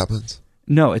when that happens?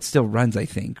 No, it still runs, I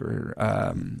think. Or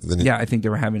I think they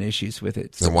were having issues with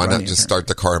it. Then why not just start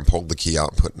the car and pull the key out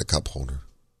and put it in the cup holder?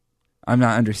 I'm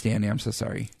not understanding. I'm so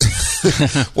sorry.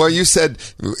 Well, you said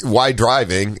why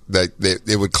driving that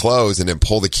it would close and then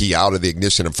pull the key out of the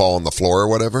ignition and fall on the floor or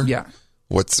whatever. Yeah.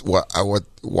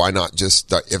 Why not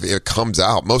just if it comes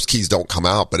out? Most keys don't come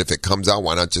out, but if it comes out,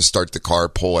 why not just start the car,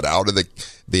 pull it out of the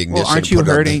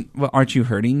ignition? Well, aren't you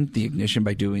hurting the ignition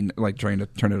by doing trying to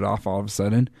turn it off all of a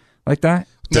sudden like that?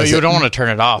 No, you don't want to turn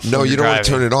it off. No, you don't want to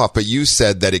turn it off, but you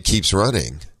said that it keeps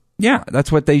running. Yeah,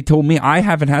 that's what they told me. I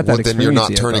haven't had that experience. Then you're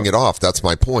not turning it off. That's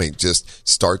my point. Just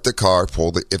start the car,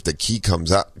 if the key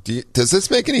comes out. Does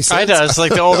this make any sense? It does.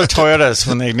 Like the older Toyotas,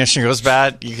 when the ignition goes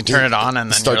bad, you can turn it on,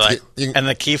 and then and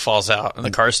the key falls out, and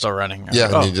the car's still running.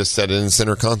 And you just set it in the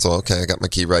center console. Okay, I got my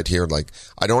key right here. Like,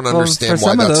 I don't understand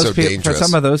why that's so dangerous. For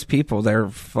some of those people, they're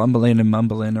fumbling and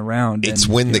mumbling around. It's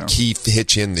when the key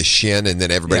hits you in the shin, and then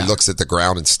everybody looks at the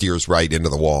ground and steers right into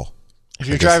the wall. If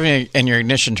you're driving and your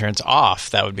ignition turns off,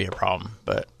 that would be a problem.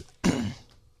 But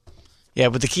yeah,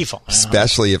 with the key falling out.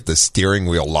 Especially if the steering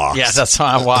wheel locks. Yeah, that's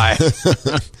why.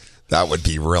 That would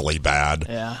be really bad.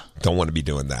 Yeah. Don't want to be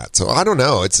doing that. So I don't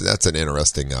know. That's an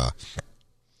interesting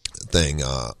thing.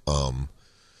 Yeah.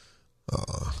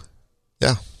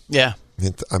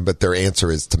 But their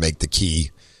answer is to make the key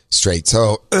straight.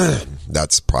 So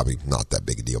that's probably not that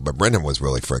big a deal. But Brendan was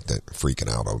really freaking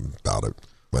out about it.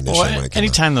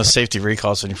 Anytime those safety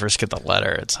recalls, when you first get the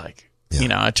letter, it's like,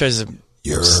 it tries to...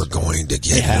 You're going to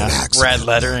get in an accident. Red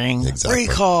lettering, exactly.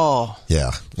 Recall,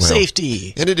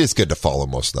 safety. And it is good to follow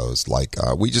most of those. Like,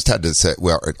 we just had to say,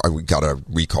 we got a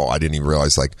recall. I didn't even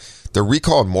realize, they're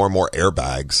recalling more and more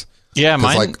airbags. Yeah,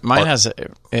 mine has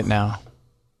it now.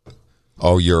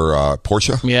 Oh, your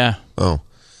Porsche? Yeah. Oh.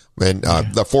 And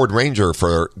the Ford Ranger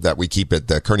that we keep at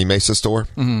the Kearney Mesa store,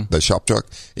 the shop truck,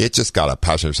 it just got a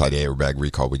passenger side airbag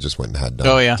recall. We just went and had done.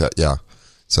 Oh, yeah. Yeah.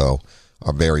 So,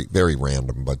 very, very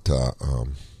random. But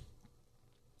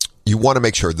you want to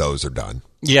make sure those are done.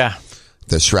 Yeah.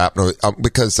 The shrapnel,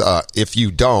 because if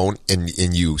you don't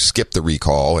and you skip the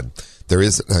recall and there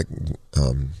is,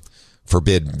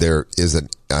 forbid there is an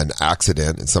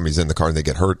accident and somebody's in the car and they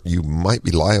get hurt, you might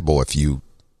be liable if you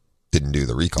didn't do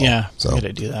the recall. Yeah, so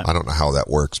to do that. I don't know how that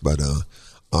works, but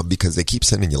because they keep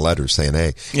sending you letters saying,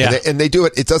 hey, yeah. and they do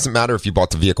it. It doesn't matter if you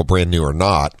bought the vehicle brand new or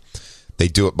not. They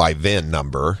do it by VIN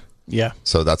number. Yeah.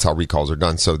 So that's how recalls are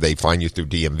done. So they find you through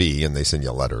DMV and they send you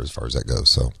a letter as far as that goes.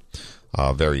 So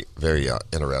very, very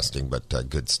interesting, but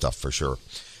good stuff for sure.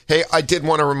 Hey, I did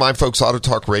want to remind folks, Auto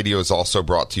Talk Radio is also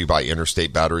brought to you by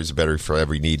Interstate Batteries, a battery for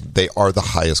every need. They are the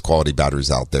highest quality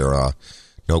batteries out there.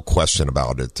 No question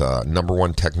about it. Number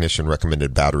one technician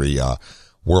recommended battery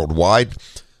worldwide.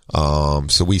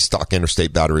 So we stock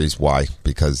Interstate batteries. Why?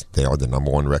 Because they are the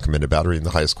number one recommended battery and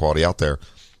the highest quality out there.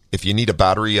 If you need a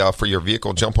battery for your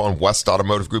vehicle, jump on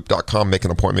westautomotivegroup.com, make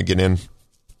an appointment, get in.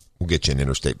 We'll get you an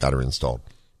Interstate battery installed.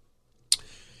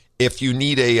 If you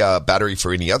need a battery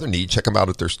for any other need, check them out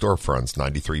at their storefronts,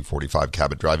 9345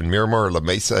 Cabot Drive in Miramar, La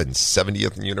Mesa, and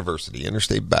 70th and University.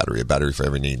 Interstate Battery, a battery for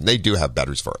every need. And they do have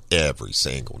batteries for every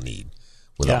single need,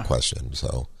 without question.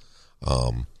 So,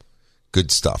 good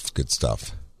stuff, good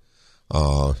stuff.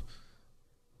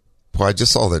 Boy, I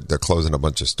just saw that they're closing a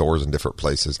bunch of stores in different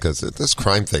places because this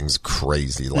crime thing's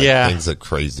crazy. Things that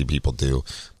crazy people do.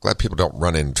 Glad people don't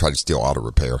run in and try to steal auto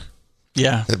repair.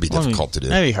 Yeah. That'd be difficult to do.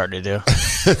 That'd be hard to do.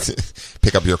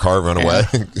 Pick up your car, run away.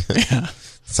 Yeah.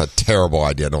 It's a terrible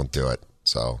idea. Don't do it.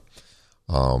 So,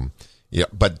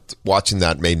 but watching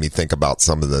that made me think about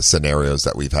some of the scenarios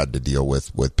that we've had to deal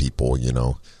with people,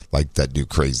 like that do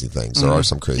crazy things. There are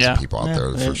some crazy people out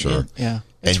there for sure.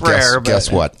 It's and rare,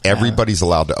 guess what? Everybody's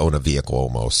allowed to own a vehicle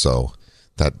almost. So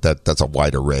that's a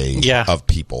wide array of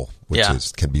people, which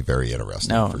can be very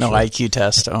interesting. No IQ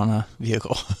test to own a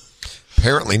vehicle.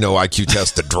 Apparently no IQ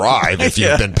test to drive if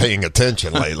you've been paying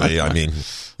attention lately. I mean,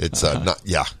 it's not,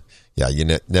 you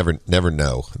never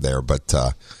know there, but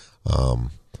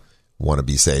want to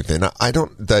be safe. And I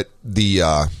don't, that the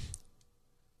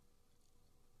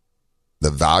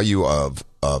value of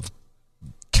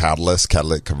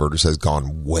catalytic converters has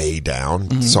gone way down.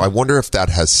 Mm-hmm. So I wonder if that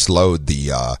has slowed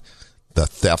the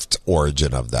theft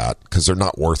origin of that, because they're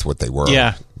not worth what they were.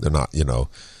 Yeah. They're not,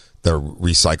 the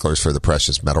recyclers for the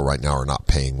precious metal right now are not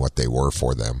paying what they were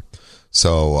for them.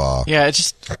 So, it's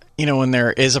just, when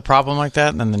there is a problem like that,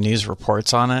 and then the news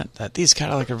reports on it, that these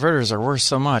catalytic converters are worth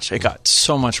so much. It got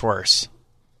so much worse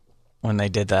when they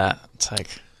did that. It's like,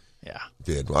 Yeah.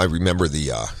 Did. I remember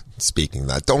the, speaking of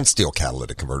that, don't steal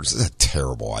catalytic converters. It's a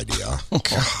terrible idea.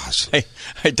 Gosh.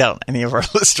 I doubt any of our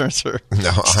listeners are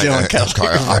stealing catalytic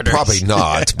converters. I probably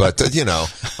not, but,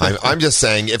 I'm just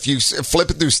saying, if you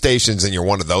flip it through stations and you're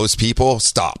one of those people,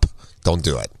 stop. Don't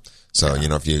do it. So,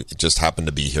 if you just happen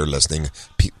to be here listening,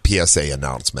 PSA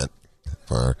announcement.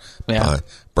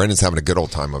 Brendan's having a good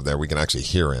old time over there. We can actually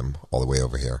hear him all the way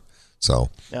over here. So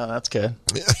yeah, that's good.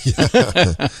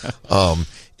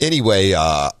 Anyway,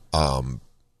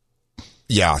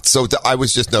 So I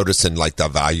was just noticing like the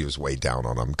value is way down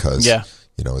on them because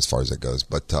as far as it goes.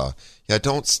 But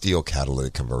don't steal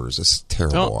catalytic converters. It's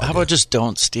terrible. How about just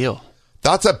don't steal?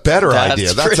 That's a better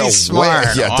idea. That's a smart.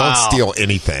 Way. Yeah, don't steal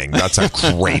anything. That's a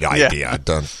great idea.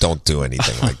 Don't do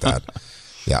anything like that.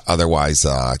 Yeah. Otherwise,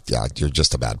 you're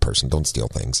just a bad person. Don't steal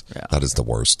things. Yeah. That is the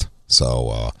worst.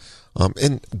 So,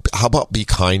 and how about be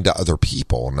kind to other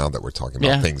people? Now that we're talking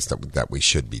about things that we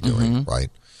should be doing, right?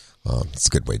 It's a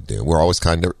good way to do it. We're always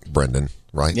kind to Brendan,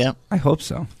 right? Yeah, I hope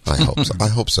so. I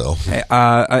hope so. Hey,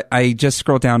 I just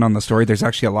scrolled down on the story. There's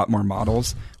actually a lot more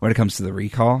models when it comes to the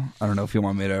recall. I don't know if you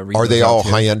want me to read. Are they all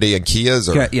Hyundai and Kias?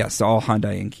 Or? Yes, all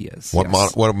Hyundai and Kias.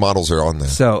 What models are on there?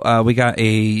 So we got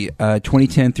a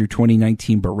 2010 through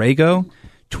 2019 Borrego,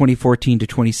 2014 to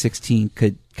 2016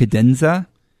 Cadenza,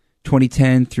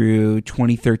 2010 through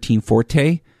 2013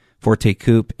 Forte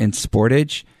Coupe and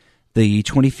Sportage, the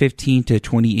 2015 to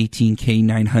 2018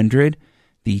 K900,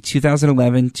 the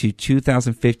 2011 to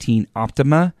 2015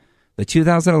 Optima, the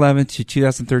 2011 to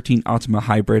 2013 Optima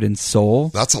Hybrid and Soul.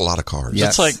 That's a lot of cars.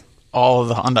 Yes. That's like all of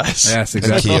the Hondas. Yes,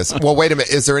 exactly. Well, wait a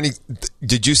minute. Is there any?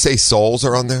 Did you say Souls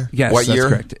are on there? Yes, what year?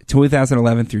 That's correct.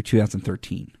 2011 through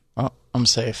 2013. Oh, I'm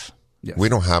safe. Yes. We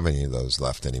don't have any of those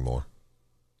left anymore.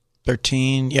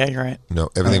 13. Yeah, you're right.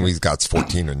 No, everything we've got's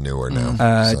 14 and newer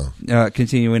now.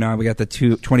 Continuing on, we got the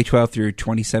 2012 through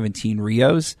 2017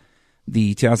 Rios,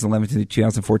 the 2011 through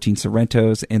 2014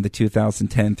 Sorrentos, and the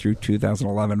 2010 through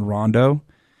 2011 Rondo.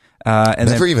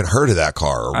 Never even heard of that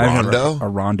car. A Rondo? A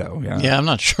Rondo, yeah. Yeah, I'm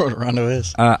not sure what a Rondo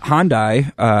is.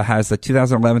 Hyundai has the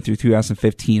 2011 through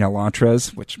 2015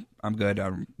 Elantras, which I'm good.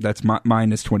 That's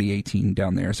mine is 2018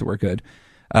 down there, so we're good.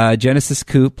 Genesis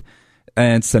Coupe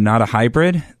and Sonata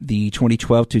Hybrid, the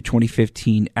 2012 to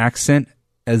 2015 Accent,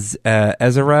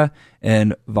 Ezra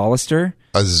and Veloster.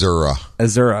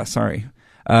 Azura, sorry.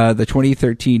 The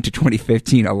 2013 to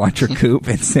 2015 Elantra Coupe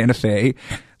and Santa Fe.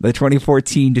 The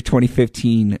 2014 to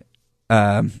 2015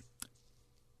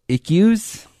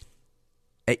 EQUS.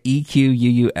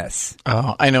 EQUUS.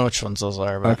 Oh, I know which ones those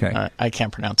are, but I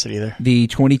can't pronounce it either. The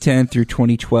 2010 through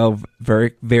 2012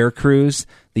 Veracruz,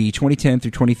 the 2010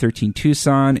 through 2013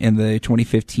 Tucson, and the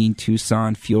 2015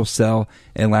 Tucson Fuel Cell,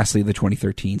 and lastly, the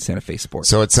 2013 Santa Fe Sport.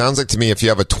 So it sounds like to me if you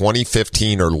have a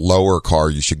 2015 or lower car,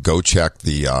 you should go check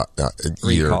the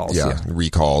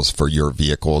recalls for your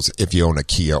vehicles if you own a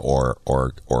Kia or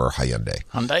Hyundai.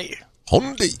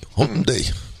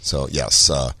 Hyundai. So, yes.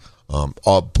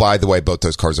 By the way, both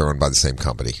those cars are owned by the same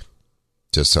company.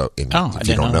 Just so if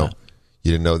you don't know.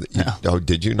 You didn't know that? No. Oh,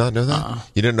 did you not know that?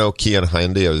 You didn't know Kia and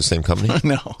Hyundai are the same company?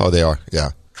 No. Oh, they are.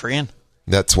 Yeah. Korean?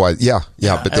 That's why. Yeah.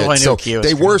 But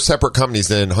they were separate companies.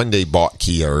 Then Hyundai bought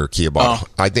Kia, or Kia bought.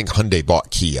 I think Hyundai bought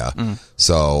Kia.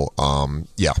 So,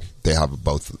 they have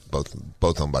both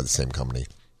owned by the same company.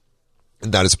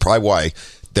 And that is probably why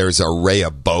there's an array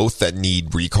of both that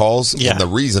need recalls. Yeah. And the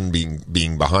reason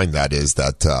being behind that is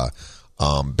that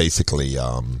basically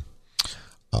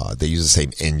they use the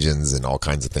same engines and all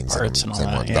kinds of things.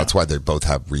 That's why they both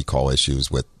have recall issues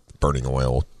with burning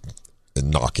oil and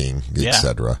knocking,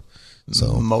 etc.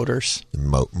 So motors,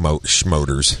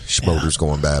 schmotors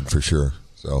going bad for sure.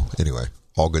 So anyway,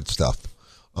 all good stuff.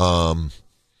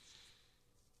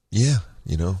 Yeah.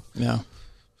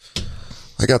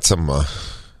 I got some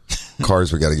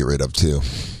cars we got to get rid of too.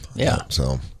 Yeah.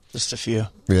 So just a few.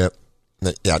 Yeah.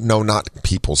 Yeah. No, not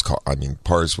people's car. I mean,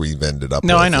 cars we've ended up.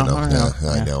 No, with, I know.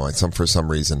 I know. For some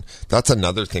reason, that's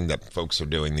another thing that folks are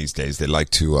doing these days. They like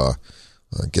to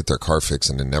get their car fixed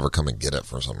and then never come and get it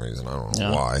for some reason. I don't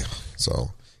know why.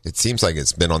 So it seems like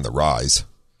it's been on the rise.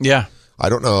 Yeah. I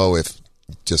don't know if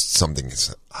just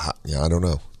something's. I don't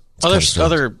know.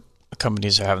 Other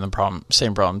companies are having the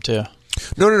same problem too.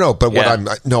 No. But what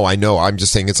I know. I'm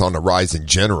just saying it's on the rise in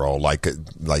general.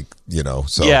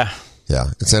 So yeah,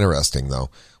 it's interesting though.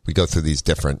 We go through these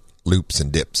different loops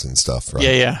and dips and stuff, right?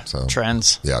 Yeah. So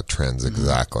trends. Yeah, trends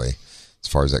exactly. As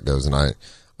far as that goes, and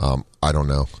I don't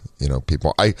know.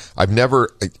 People. I've never.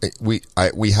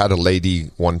 We had a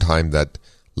lady one time that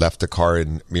left a car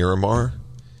in Miramar,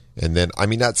 And then, I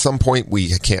mean, at some point, we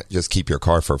can't just keep your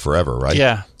car for forever, right?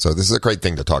 Yeah. So this is a great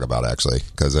thing to talk about, actually,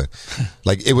 because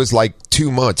like it was like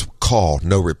 2 months, call,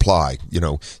 no reply,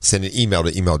 send an email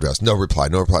to email address, no reply.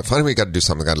 Finally, we got to do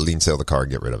something. Got to lien sale the car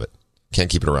and get rid of it. Can't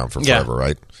keep it around for forever,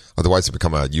 right? Otherwise, it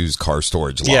become a used car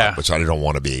storage lot, which I don't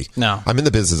want to be. No. I'm in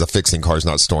the business of fixing cars,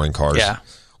 not storing cars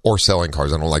or selling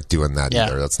cars. I don't like doing that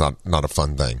either. That's not a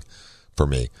fun thing for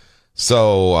me.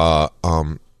 So,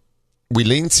 we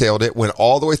lien sailed it, went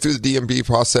all the way through the DMV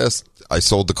process. I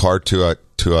sold the car to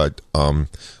a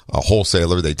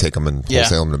wholesaler. They take them and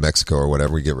wholesale them to Mexico or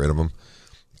whatever. We get rid of them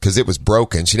because it was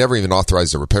broken. She never even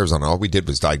authorized the repairs on it. All we did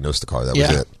was diagnose the car. That was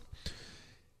it.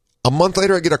 A month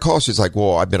later, I get a call. She's like,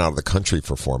 well, I've been out of the country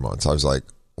for 4 months. I was like,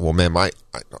 well, ma'am, I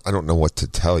don't know what to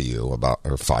tell you about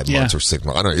her 5 months or 6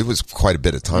 months. I don't know. It was quite a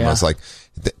bit of time. I was like,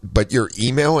 but your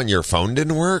email and your phone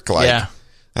didn't work? Like,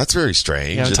 that's very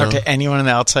strange. You haven't talked to anyone in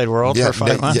the outside world for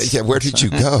 5 months? Yeah, where did you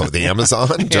go? The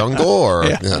Amazon jungle or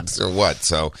what?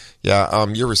 So,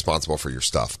 you're responsible for your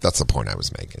stuff. That's the point I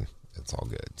was making. It's all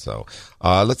good. So,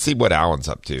 let's see what Alan's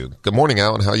up to. Good morning,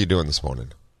 Alan. How are you doing this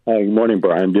morning? Good morning,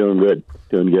 Brian. Doing good.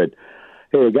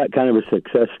 Hey, I got kind of a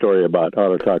success story about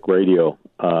Auto Talk Radio.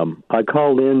 I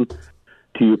called in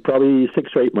to you probably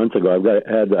 6 or 8 months ago.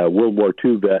 I had a World War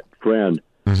II vet friend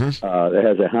that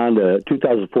has a Honda,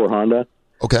 2004 Honda.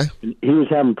 Okay. He was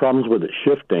having problems with it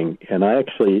shifting, and I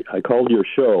called your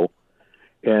show,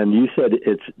 and you said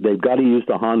they've got to use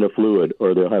the Honda fluid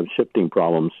or they'll have shifting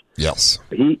problems. Yes.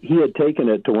 He had taken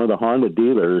it to one of the Honda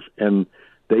dealers, and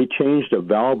they changed a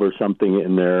valve or something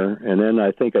in there, and then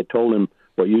I think I told him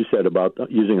what you said about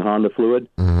using Honda fluid,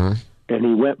 and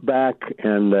he went back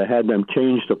and had them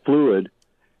change the fluid,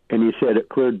 and he said it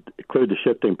cleared the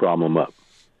shifting problem up.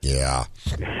 Yeah.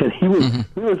 And he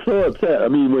was so upset. I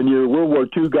mean, when you're a World War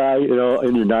II guy, in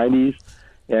your 90s,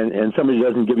 and somebody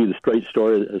doesn't give you the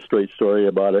straight story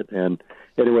about it, and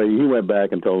anyway, he went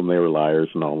back and told them they were liars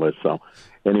and all this. So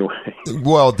anyway,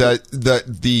 well,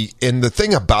 the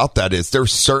thing about that is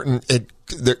there's certain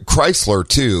Chrysler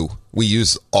too. We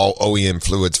use all OEM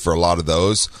fluids for a lot of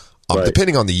those.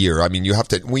 Depending on the year, I mean,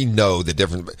 we know the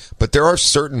difference, but there are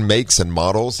certain makes and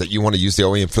models that you want to use the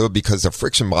OEM fluid because the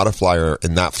friction modifier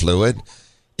in that fluid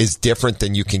is different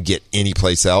than you can get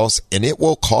anyplace else, and it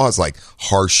will cause like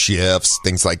harsh shifts,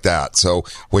 things like that. So,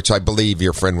 which I believe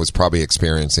your friend was probably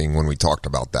experiencing when we talked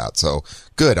about that. So,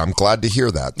 good. I'm glad to hear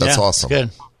that. That's awesome. Good.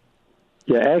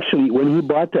 Yeah, actually, when he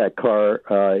bought that car,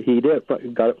 he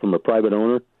got it from a private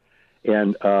owner,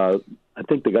 and I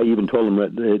think the guy even told him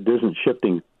that it isn't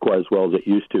shifting quite as well as it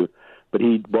used to, but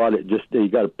he bought it he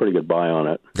got a pretty good buy on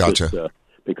it. Gotcha. So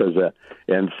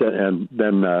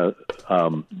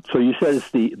you said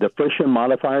it's the friction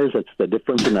modifiers, that's the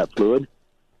difference in that fluid?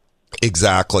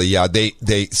 Exactly. Yeah.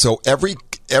 So every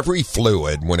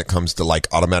fluid, when it comes to like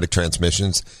automatic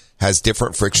transmissions, has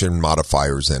different friction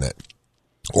modifiers in it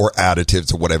or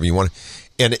additives or whatever you want.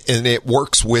 And it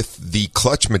works with the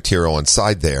clutch material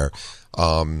inside there.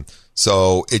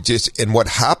 So and what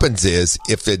happens is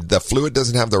if the fluid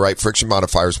doesn't have the right friction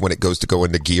modifiers when it goes to go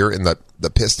into gear and the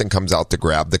piston comes out to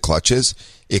grab the clutches,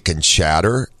 it can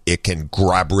shatter, it can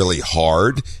grab really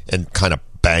hard and kind of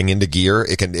bang into gear.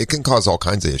 It can cause all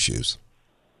kinds of issues.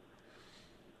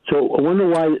 So I wonder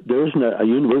why there isn't a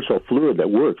universal fluid that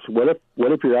works. What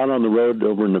if you're out on the road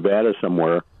over in Nevada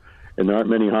somewhere and there aren't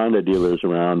many Honda dealers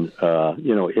around?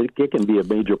 It can be a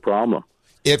major problem.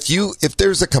 If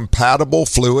there's a compatible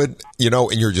fluid,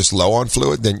 and you're just low on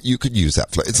fluid, then you could use that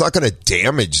fluid. It's not going to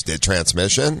damage the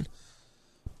transmission,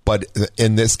 but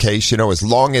in this case, as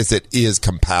long as it is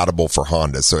compatible for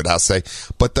Honda, so it has to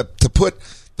say. But to put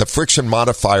the friction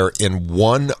modifier in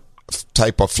one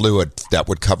type of fluid that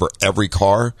would cover every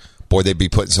car, boy, they'd be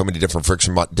putting so many different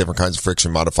kinds of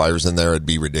friction modifiers in there, it'd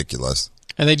be ridiculous.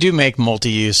 And they do make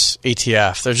multi-use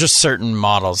ATF. There's just certain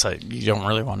models that you don't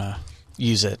really want to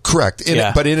use it. Correct.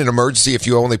 But in an emergency, if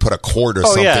you only put a quart or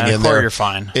something in there, you're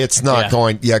fine. It's not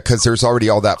going, because there's already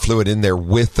all that fluid in there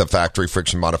with the factory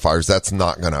friction modifiers. That's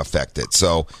not going to affect it.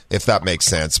 So if that makes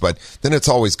sense, but then it's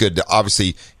always good to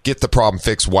obviously get the problem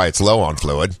fixed while it's low on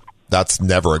fluid. That's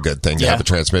never a good thing to have a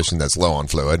transmission that's low on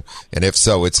fluid. And if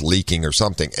so, it's leaking or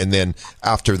something. And then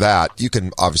after that, you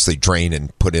can obviously drain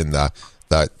and put in the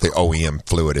OEM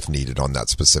fluid if needed on that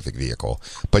specific vehicle.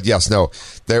 But yes,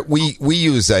 we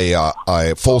use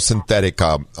a full synthetic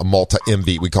Malta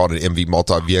MV. We call it an MV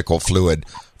multi-vehicle fluid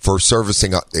for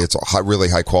servicing. It's really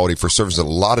high quality for servicing a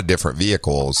lot of different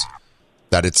vehicles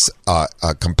that it's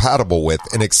compatible with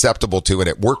and acceptable to, and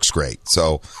it works great.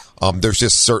 So there's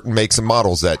just certain makes and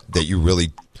models that you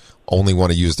really only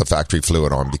want to use the factory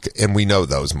fluid on, and we know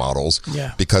those models.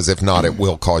 Yeah. Because if not, it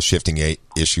will cause shifting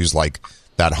issues like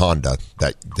that Honda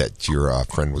that your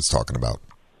friend was talking about.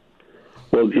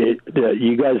 Well,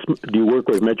 you guys, do you work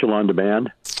with Mitchell on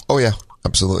Demand? Oh, yeah,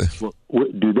 absolutely. Well,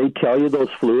 do they tell you those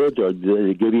fluids, or do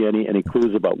they give you any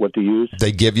clues about what to use?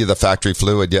 They give you the factory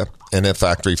fluid, yeah, and a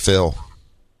factory fill,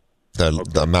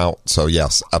 the amount. So,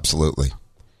 yes, absolutely.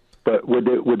 But would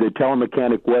they tell a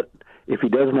mechanic what, if he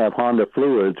doesn't have Honda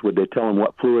fluids, would they tell him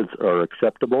what fluids are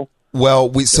acceptable?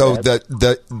 Well,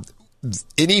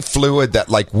 any fluid that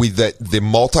the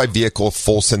multi-vehicle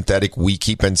full synthetic we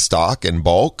keep in stock in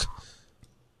bulk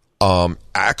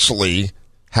actually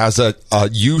has a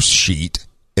use sheet,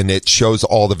 and it shows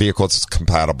all the vehicles it's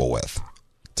compatible with.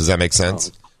 Does that make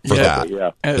sense? But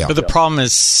the problem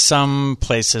is some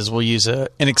places will use an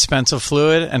inexpensive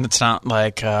fluid, and it's not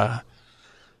like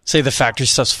say the factory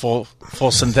stuff's full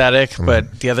synthetic,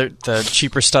 but the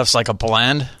cheaper stuff's like a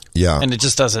blend. Yeah, and it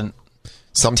just doesn't.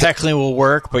 Technically will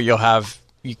work, but you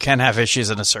can have issues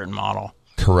in a certain model.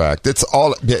 Correct. It's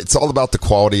all about the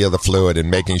quality of the fluid and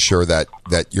making sure that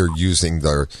you're using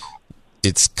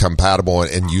it's compatible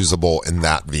and usable in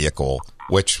that vehicle,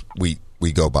 which we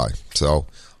go by. So,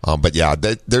 but yeah,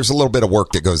 there's a little bit of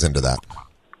work that goes into that,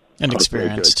 and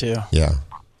experience too. Yeah.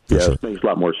 Sure. It makes a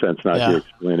lot more sense now to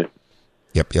explain it.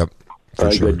 Yep. All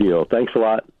right, good deal. Thanks a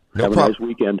lot. Have a nice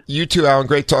weekend. You too, Alan.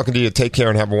 Great talking to you. Take care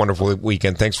and have a wonderful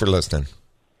weekend. Thanks for listening.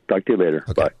 Talk to you later.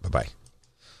 Okay. Bye. Bye-bye.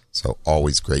 So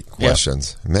always great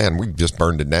questions. Yep. Man, we just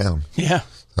burned it down. Yeah.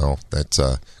 So that's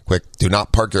quick. Do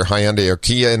not park your Hyundai or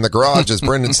Kia in the garage, as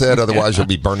Brendan said. Otherwise, you'll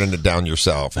be burning it down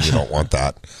yourself, and you don't want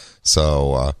that.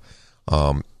 So,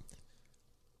 I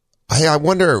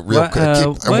wonder real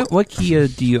quick. What Kia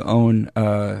do you own?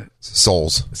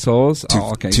 Souls. Oh,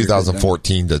 okay.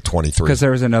 2014 to 23. Because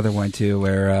there was another one too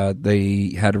where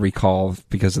they had a recall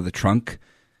because of the trunk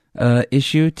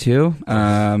issue too.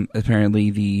 Apparently,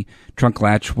 the trunk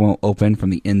latch won't open from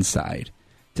the inside,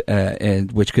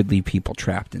 and which could leave people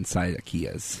trapped inside of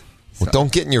Kias. Well,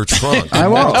 don't get in your trunk. I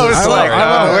won't. I won't.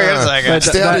 Wait a second.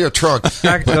 Stay out of your trunk.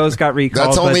 Those got recalled.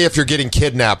 That's only if you're getting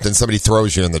kidnapped and somebody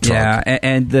throws you in the trunk. Yeah,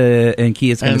 and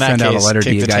Kia's going to send out a letter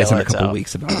to you guys in a couple of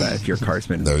weeks about that if your car's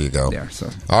been there. You go. There. So,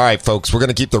 all right, folks, we're going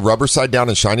to keep the rubber side down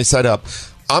and shiny side up.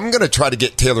 I'm going to try to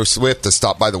get Taylor Swift to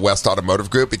stop by the West Automotive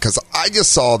Group because I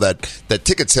just saw that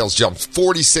ticket sales jumped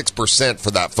 46% for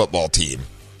that football team.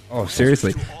 Oh,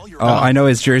 seriously? Oh, I know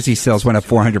his jersey sales went up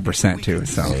 400% too.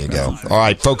 So there you go. All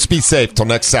right, folks, be safe till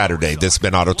next Saturday. This has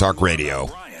been Auto Talk Radio.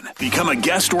 Become a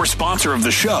guest or sponsor of the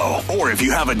show, or if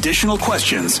you have additional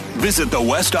questions, visit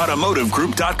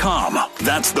thewestautomotivegroup.com.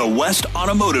 That's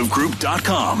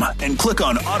thewestautomotivegroup.com and click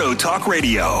on Auto Talk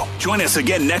Radio. Join us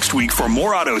again next week for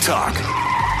more Auto Talk.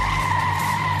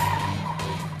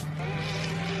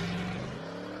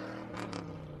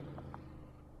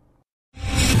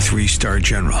 Three-star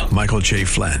General Michael J.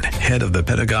 Flynn, head of the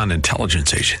Pentagon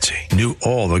Intelligence Agency, knew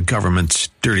all the government's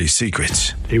dirty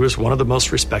secrets. He was one of the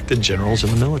most respected generals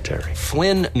in the military.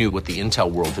 Flynn knew what the intel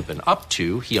world had been up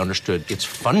to. He understood its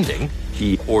funding.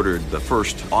 He ordered the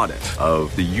first audit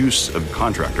of the use of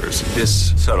contractors.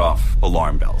 This set off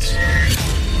alarm bells.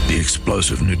 The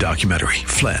explosive new documentary,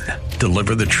 Flynn,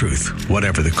 Deliver the Truth,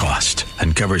 Whatever the Cost,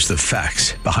 uncovers the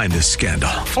facts behind this scandal.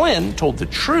 Flynn told the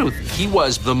truth. He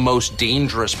was the most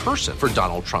dangerous person for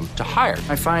Donald Trump to hire.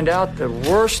 I find out the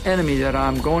worst enemy that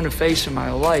I'm going to face in my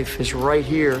life is right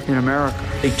here in America.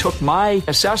 They took my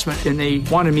assessment and they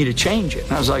wanted me to change it.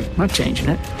 And I was like, I'm not changing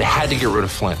it. They had to get rid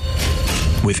of Flynn.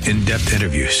 With in-depth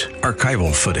interviews,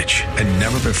 archival footage, and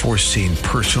never-before-seen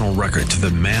personal records of the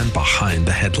man behind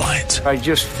the headlines. I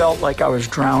just felt like I was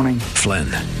drowning. Flynn,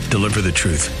 Deliver the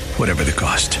Truth, Whatever the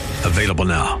Cost. Available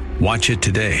now. Watch it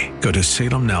today. Go to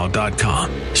salemnow.com.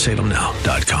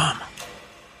 salemnow.com.